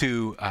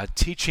 to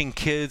teaching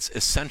kids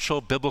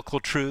essential biblical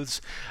truths.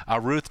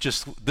 Ruth,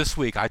 just this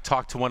week, I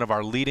talked to one of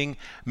our leading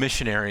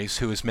missionaries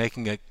who is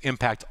making an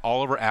impact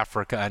all over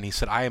Africa, and he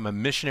said, I am a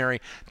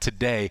missionary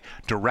today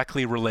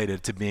directly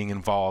related to being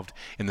involved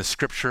in the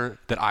scripture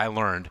that I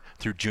learned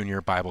through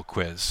Junior Bible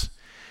Quiz.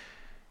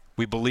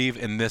 We believe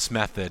in this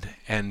method,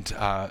 and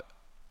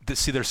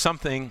see, there's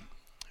something,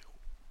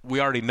 we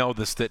already know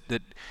this, that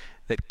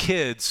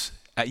kids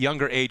at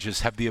younger ages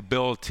have the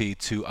ability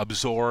to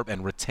absorb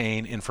and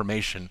retain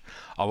information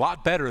a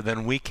lot better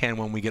than we can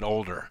when we get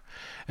older.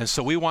 And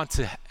so we want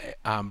to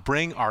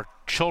bring our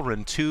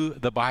children to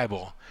the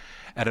Bible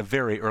at a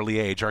very early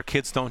age. Our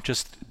kids don't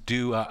just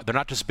they're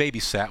not just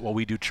babysat while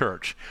we do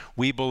church.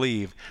 We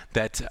believe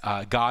that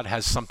God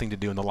has something to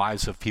do in the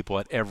lives of people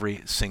at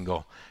every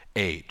single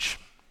age.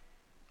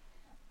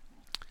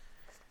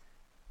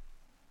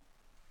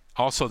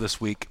 Also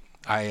this week,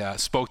 I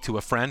spoke to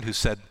a friend who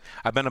said,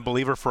 I've been a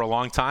believer for a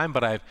long time,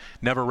 but I've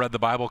never read the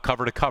Bible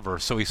cover to cover.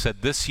 So he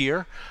said, this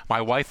year, my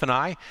wife and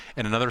I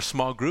and another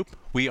small group,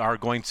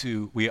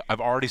 I've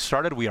already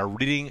started, we are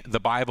reading the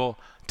Bible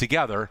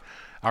together.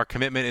 Our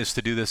commitment is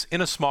to do this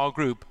in a small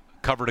group,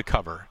 cover to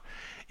cover.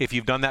 If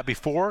you've done that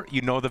before,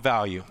 you know the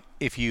value.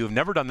 If you've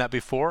never done that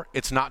before,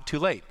 it's not too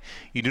late.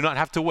 You do not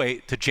have to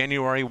wait to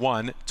January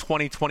 1,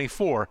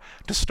 2024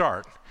 to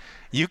start.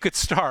 You could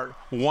start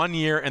 1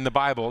 year in the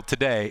Bible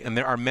today, and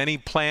there are many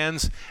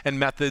plans and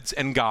methods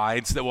and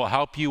guides that will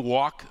help you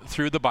walk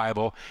through the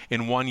Bible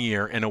in 1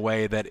 year in a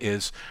way that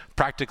is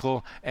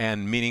practical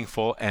and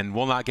meaningful and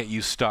will not get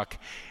you stuck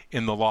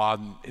in the law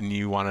and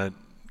you want to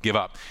give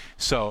up.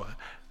 So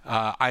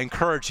I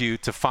encourage you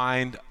to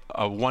find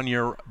a 1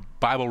 year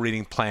Bible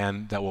reading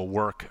plan that will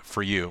work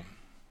for you.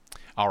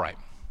 All right.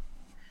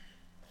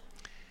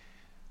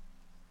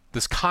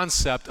 This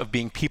concept of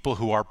being people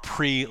who are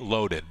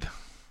preloaded.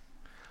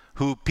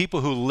 People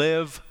who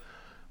live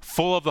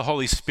full of the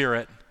Holy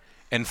Spirit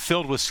and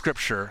filled with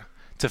Scripture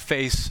to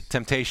face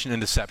temptation and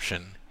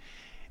deception.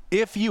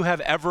 If you have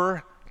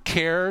ever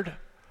cared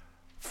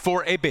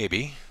for a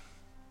baby,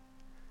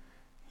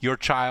 your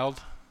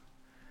child,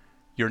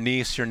 your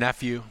niece, your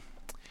nephew,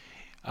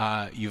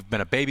 you've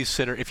been a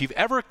babysitter, if you've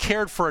ever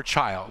cared for a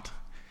child,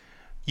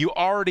 you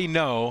already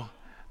know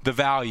the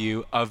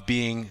value of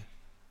being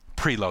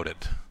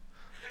preloaded.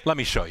 Let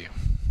me show you.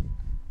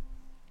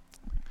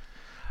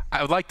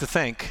 I would like to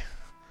thank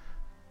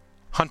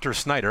Hunter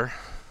Snyder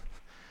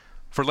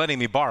for letting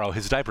me borrow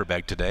his diaper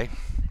bag today.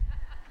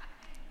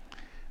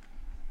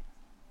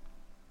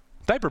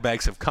 Diaper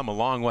bags have come a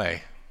long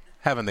way,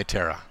 haven't they,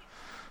 Tara?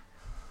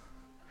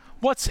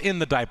 What's in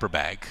the diaper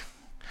bag?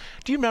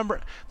 Do you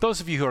remember,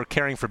 those of you who are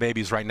caring for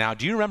babies right now,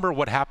 do you remember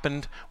what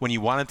happened when you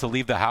wanted to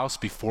leave the house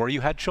before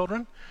you had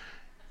children?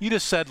 You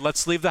just said,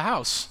 let's leave the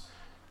house.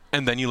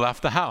 And then you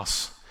left the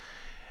house.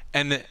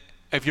 And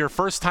if you're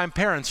first-time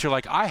parents, you're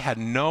like, I had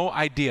no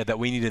idea that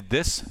we needed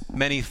this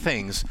many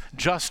things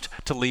just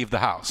to leave the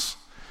house.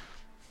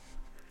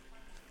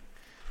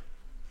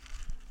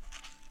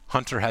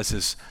 Hunter has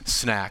his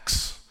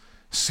snacks,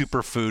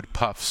 superfood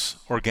puffs,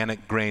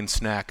 organic grain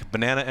snack,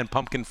 banana and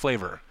pumpkin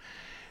flavor.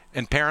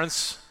 And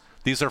parents,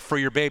 these are for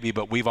your baby,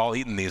 but we've all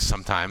eaten these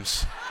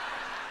sometimes.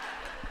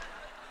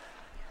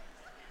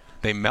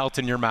 They melt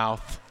in your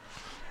mouth.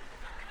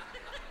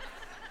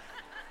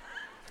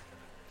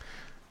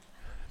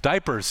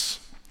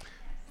 Diapers,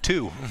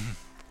 2.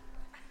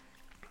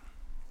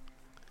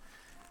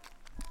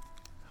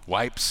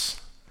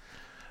 Wipes.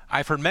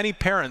 I've heard many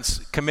parents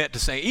commit to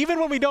say, even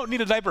when we don't need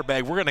a diaper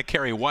bag, we're going to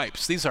carry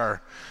wipes. These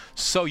are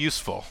so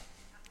useful.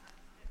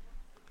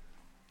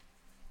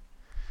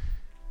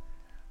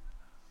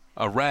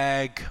 A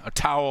rag, a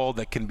towel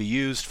that can be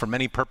used for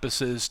many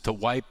purposes to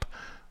wipe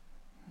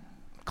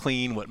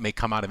clean what may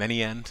come out of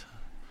any end.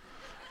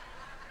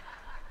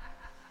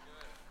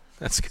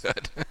 That's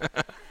good.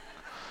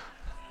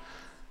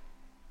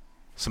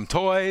 Some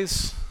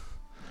toys,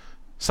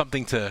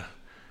 a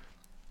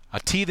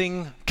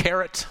teething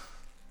carrot,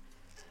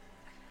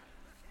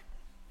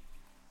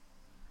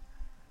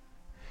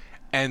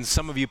 and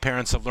some of you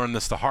parents have learned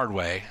this the hard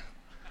way,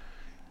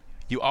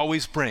 you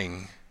always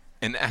bring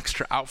an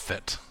extra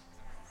outfit.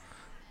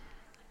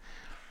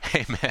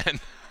 Amen.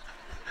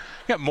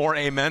 I got more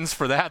amens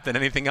for that than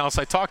anything else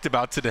I talked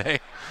about today.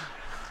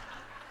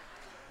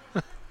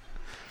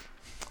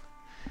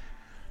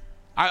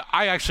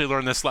 I actually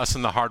learned this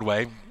lesson the hard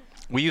way.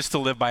 We used to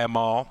live by a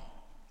mall,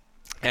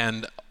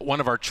 and one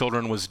of our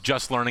children was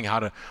just learning how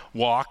to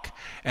walk,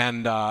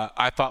 and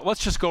I thought,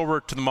 let's just go over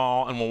to the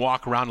mall and we'll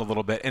walk around a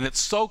little bit. And it's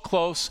so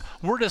close,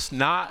 we're just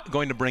not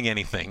going to bring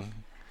anything.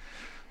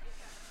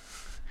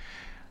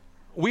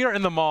 We are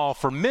in the mall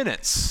for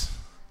minutes,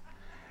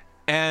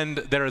 and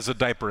there is a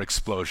diaper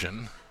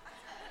explosion.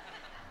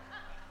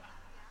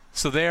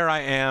 So there I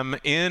am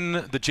in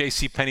the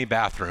JCPenney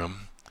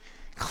bathroom,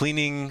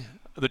 cleaning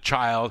the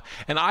child,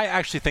 and I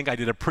actually think I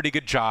did a pretty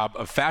good job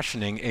of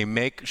fashioning a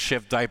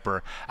makeshift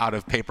diaper out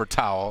of paper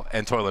towel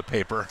and toilet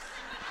paper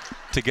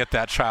to get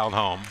that child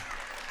home.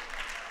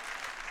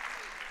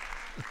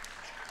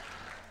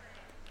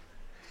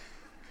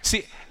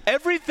 See,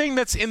 everything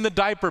that's in the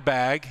diaper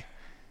bag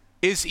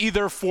is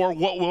either for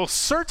what will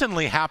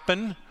certainly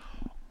happen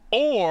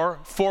or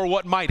for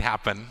what might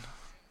happen.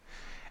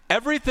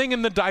 Everything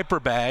in the diaper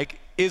bag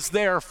is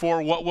there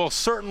for what will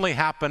certainly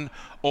happen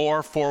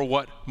or for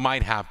what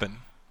might happen.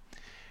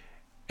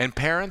 And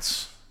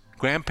parents,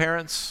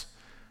 grandparents,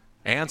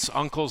 aunts,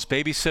 uncles,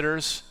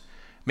 babysitters,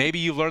 maybe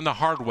you learned the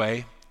hard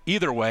way.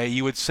 Either way,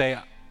 you would say,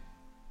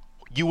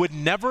 you would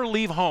never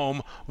leave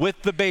home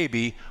with the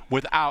baby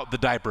without the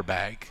diaper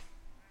bag.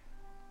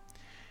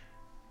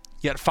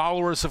 Yet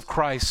followers of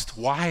Christ,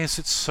 why is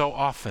it so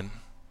often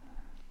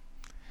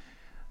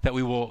that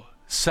we will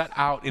set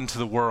out into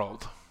the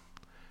world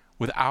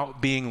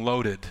without being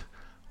loaded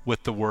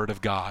with the Word of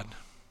God?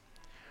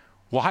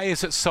 Why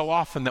is it so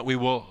often that we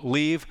will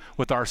leave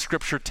with our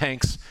scripture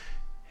tanks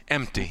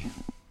empty?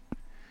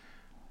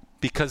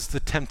 Because the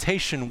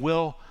temptation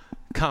will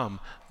come,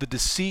 the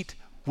deceit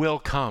will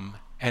come,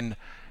 and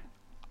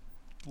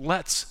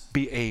let's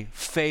be a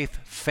faith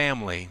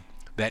family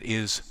that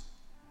is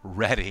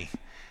ready,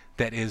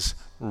 that is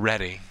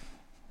ready.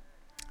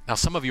 Now,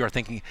 some of you are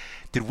thinking,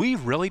 did we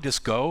really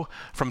just go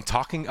from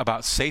talking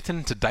about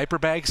Satan to diaper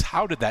bags?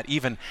 How did that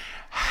even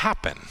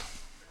happen?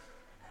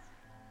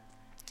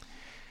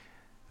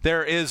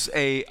 There is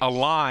a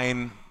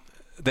line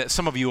that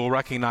some of you will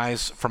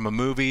recognize from a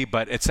movie,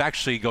 but it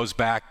actually goes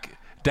back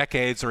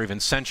decades or even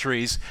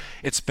centuries.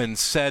 It's been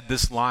said,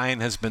 this line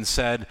has been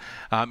said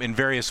in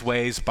various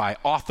ways by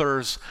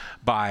authors,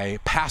 by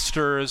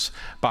pastors,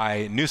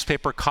 by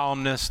newspaper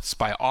columnists,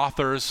 by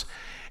authors.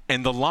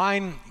 And the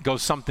line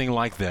goes something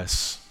like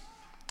this: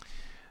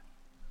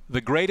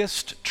 the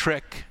greatest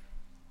trick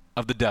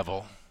of the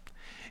devil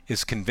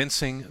is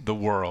convincing the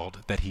world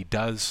that he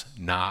does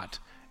not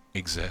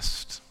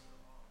exist.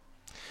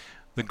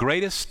 The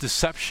greatest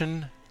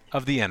deception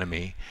of the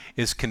enemy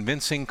is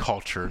convincing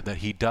culture that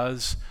he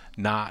does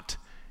not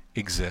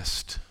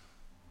exist.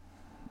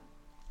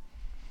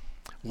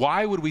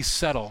 Why would we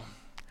settle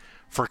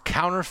for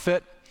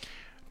counterfeit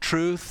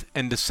truth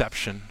and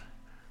deception,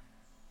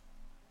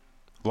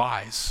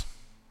 lies,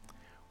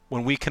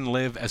 when we can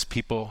live as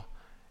people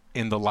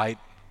in the light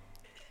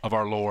of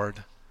our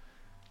Lord?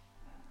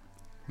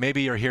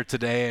 Maybe you're here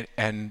today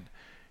and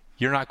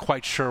you're not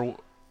quite sure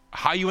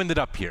how you ended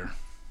up here,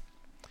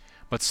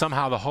 but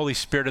somehow the Holy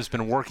Spirit has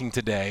been working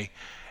today,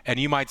 and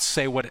you might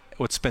say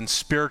what's been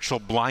spiritual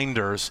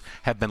blinders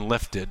have been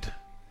lifted,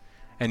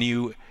 and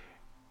you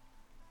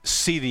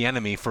see the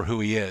enemy for who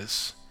he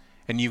is,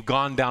 and you've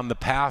gone down the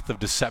path of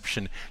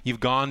deception, you've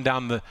gone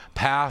down the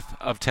path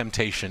of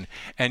temptation,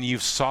 and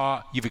you've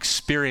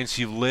experienced,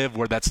 you've lived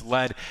where that's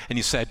led, and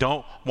you say, I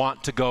don't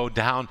want to go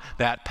down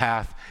that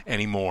path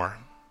anymore.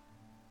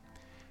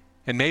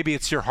 And maybe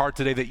it's your heart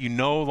today that you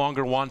no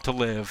longer want to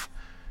live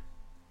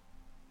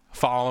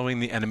following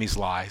the enemy's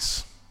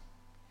lies.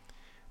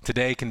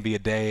 Today can be a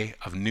day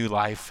of new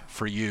life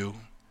for you.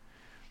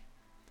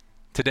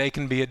 Today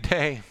can be a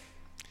day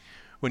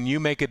when you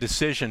make a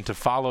decision to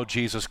follow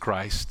Jesus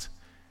Christ,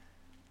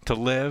 to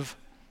live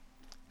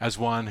as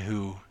one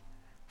who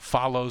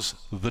follows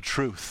the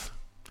truth.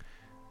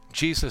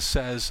 Jesus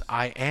says,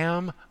 I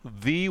am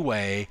the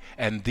way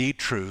and the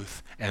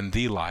truth and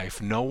the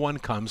life. No one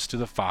comes to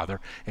the Father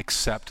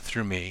except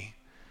through me.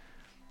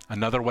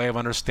 Another way of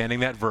understanding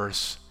that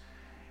verse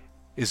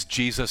is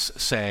Jesus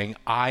saying,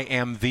 I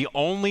am the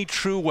only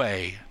true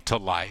way to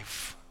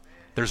life.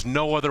 There's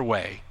no other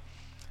way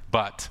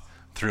but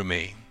through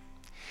me.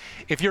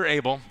 If you're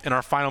able, in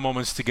our final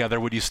moments together,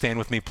 would you stand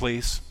with me,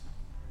 please?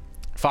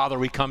 Father,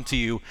 we come to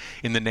you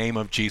in the name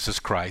of Jesus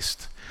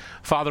Christ.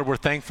 Father, we're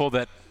thankful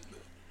that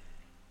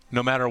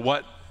no matter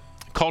what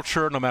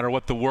culture, no matter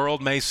what the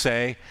world may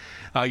say,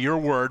 your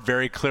word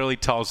very clearly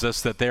tells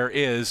us that there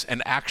is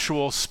an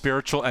actual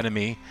spiritual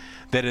enemy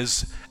that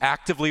is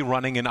actively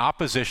running in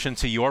opposition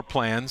to your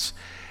plans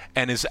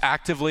and is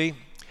actively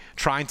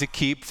trying to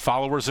keep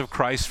followers of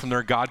Christ from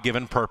their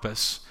God-given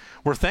purpose.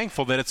 We're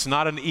thankful that it's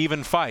not an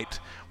even fight.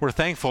 We're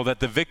thankful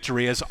that the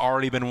victory has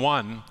already been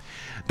won,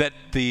 that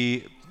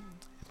the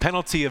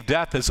penalty of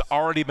death has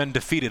already been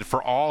defeated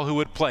for all who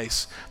would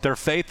place their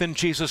faith in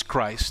Jesus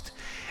Christ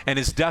and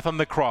his death on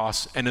the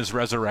cross and his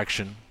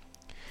resurrection.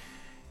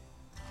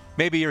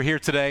 Maybe you're here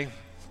today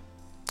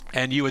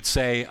and you would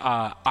say,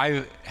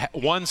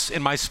 once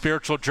in my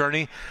spiritual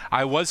journey,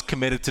 I was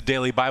committed to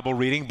daily Bible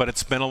reading, but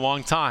it's been a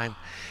long time.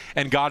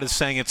 And God is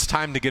saying it's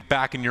time to get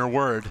back in your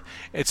word.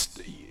 It's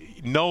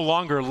no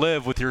longer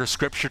live with your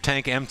scripture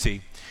tank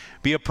empty.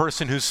 Be a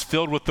person who's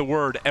filled with the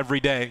word every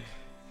day.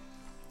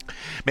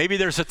 Maybe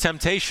there's a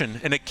temptation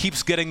and it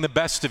keeps getting the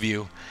best of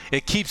you.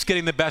 It keeps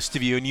getting the best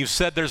of you, and you've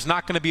said there's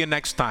not going to be a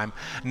next time.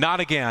 Not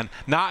again.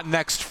 Not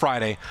next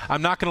Friday.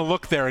 I'm not going to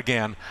look there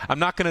again. I'm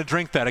not going to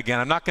drink that again.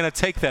 I'm not going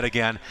to take that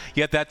again.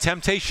 Yet that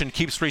temptation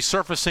keeps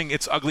resurfacing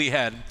its ugly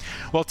head.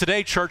 Well,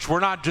 today, church, we're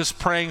not just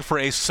praying for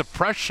a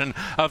suppression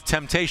of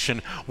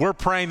temptation. We're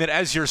praying that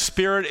as your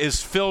spirit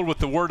is filled with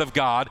the Word of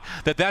God,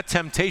 that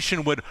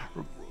temptation would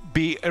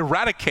be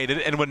eradicated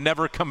and would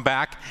never come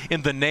back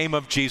in the name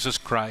of Jesus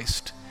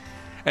Christ.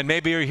 And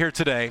maybe you're here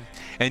today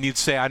and you'd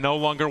say, I no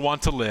longer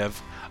want to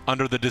live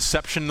under the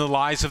deception and the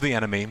lies of the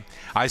enemy.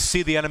 I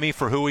see the enemy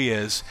for who he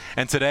is,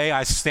 and today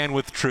I stand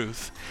with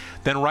truth.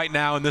 Then right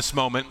now in this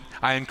moment,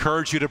 I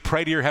encourage you to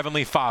pray to your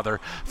heavenly Father.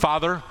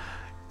 Father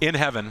in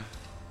heaven,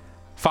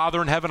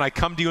 I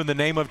come to you in the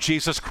name of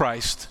Jesus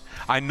Christ.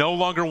 I no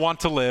longer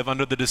want to live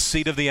under the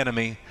deceit of the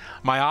enemy.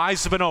 My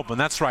eyes have been opened.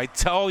 That's right.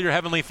 Tell your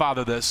heavenly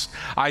Father this.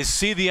 I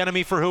see the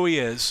enemy for who he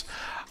is.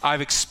 I've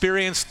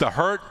experienced the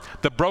hurt,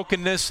 the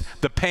brokenness,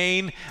 the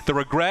pain, the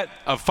regret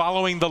of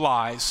following the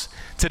lies.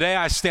 Today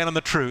I stand on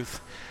the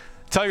truth.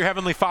 Tell your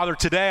heavenly Father,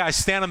 today I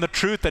stand on the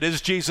truth that is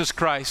Jesus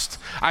Christ.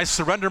 I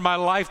surrender my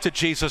life to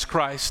Jesus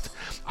Christ.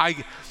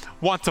 I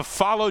want to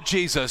follow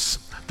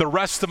Jesus the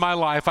rest of my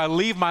life. I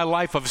leave my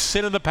life of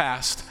sin in the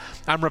past.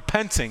 I'm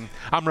repenting.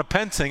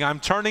 I'm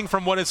turning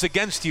from what is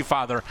against you,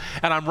 Father,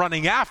 and I'm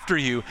running after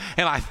you.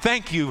 And I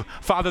thank you,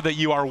 Father, that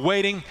you are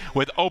waiting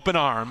with open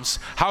arms.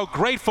 How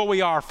grateful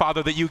we are,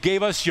 Father, that you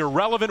gave us your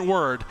relevant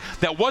word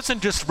that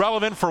wasn't just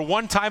relevant for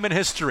one time in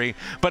history,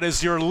 but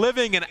is your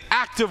living and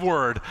active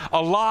word,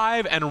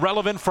 alive and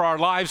relevant for our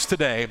lives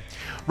today,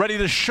 ready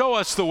to show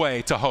us the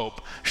way to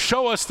hope,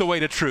 show us the way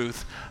to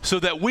truth, so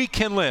that we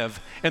can live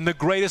in the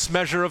greatest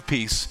measure of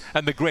peace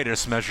and the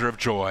greatest measure of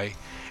joy.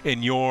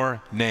 In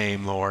your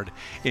name, Lord,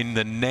 in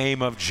the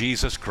name of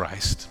Jesus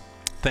Christ.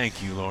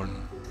 Thank you, Lord.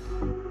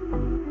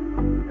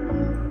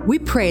 We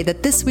pray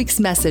that this week's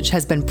message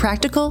has been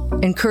practical,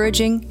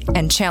 encouraging,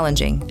 and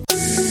challenging.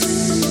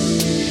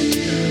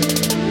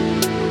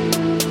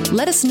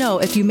 Let us know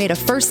if you made a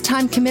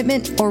first-time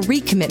commitment or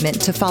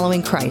recommitment to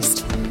following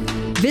Christ.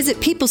 Visit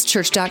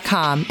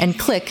peopleschurch.com and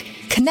click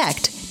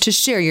Connect to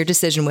share your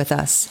decision with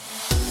us.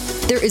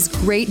 There is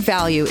great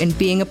value in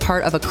being a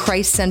part of a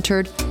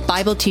Christ-centered,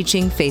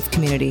 Bible-teaching faith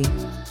community.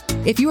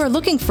 If you are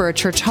looking for a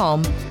church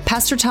home,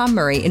 Pastor Tom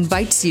Murray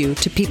invites you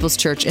to People's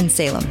Church in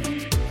Salem.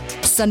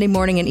 Sunday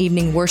morning and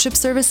evening worship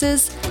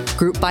services,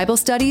 group Bible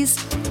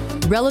studies,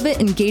 relevant,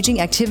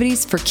 engaging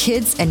activities for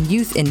kids and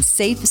youth in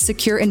safe,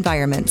 secure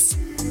environments.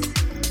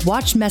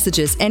 Watch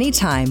messages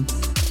anytime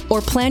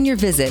or plan your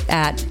visit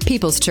at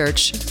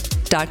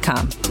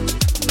peopleschurch.com.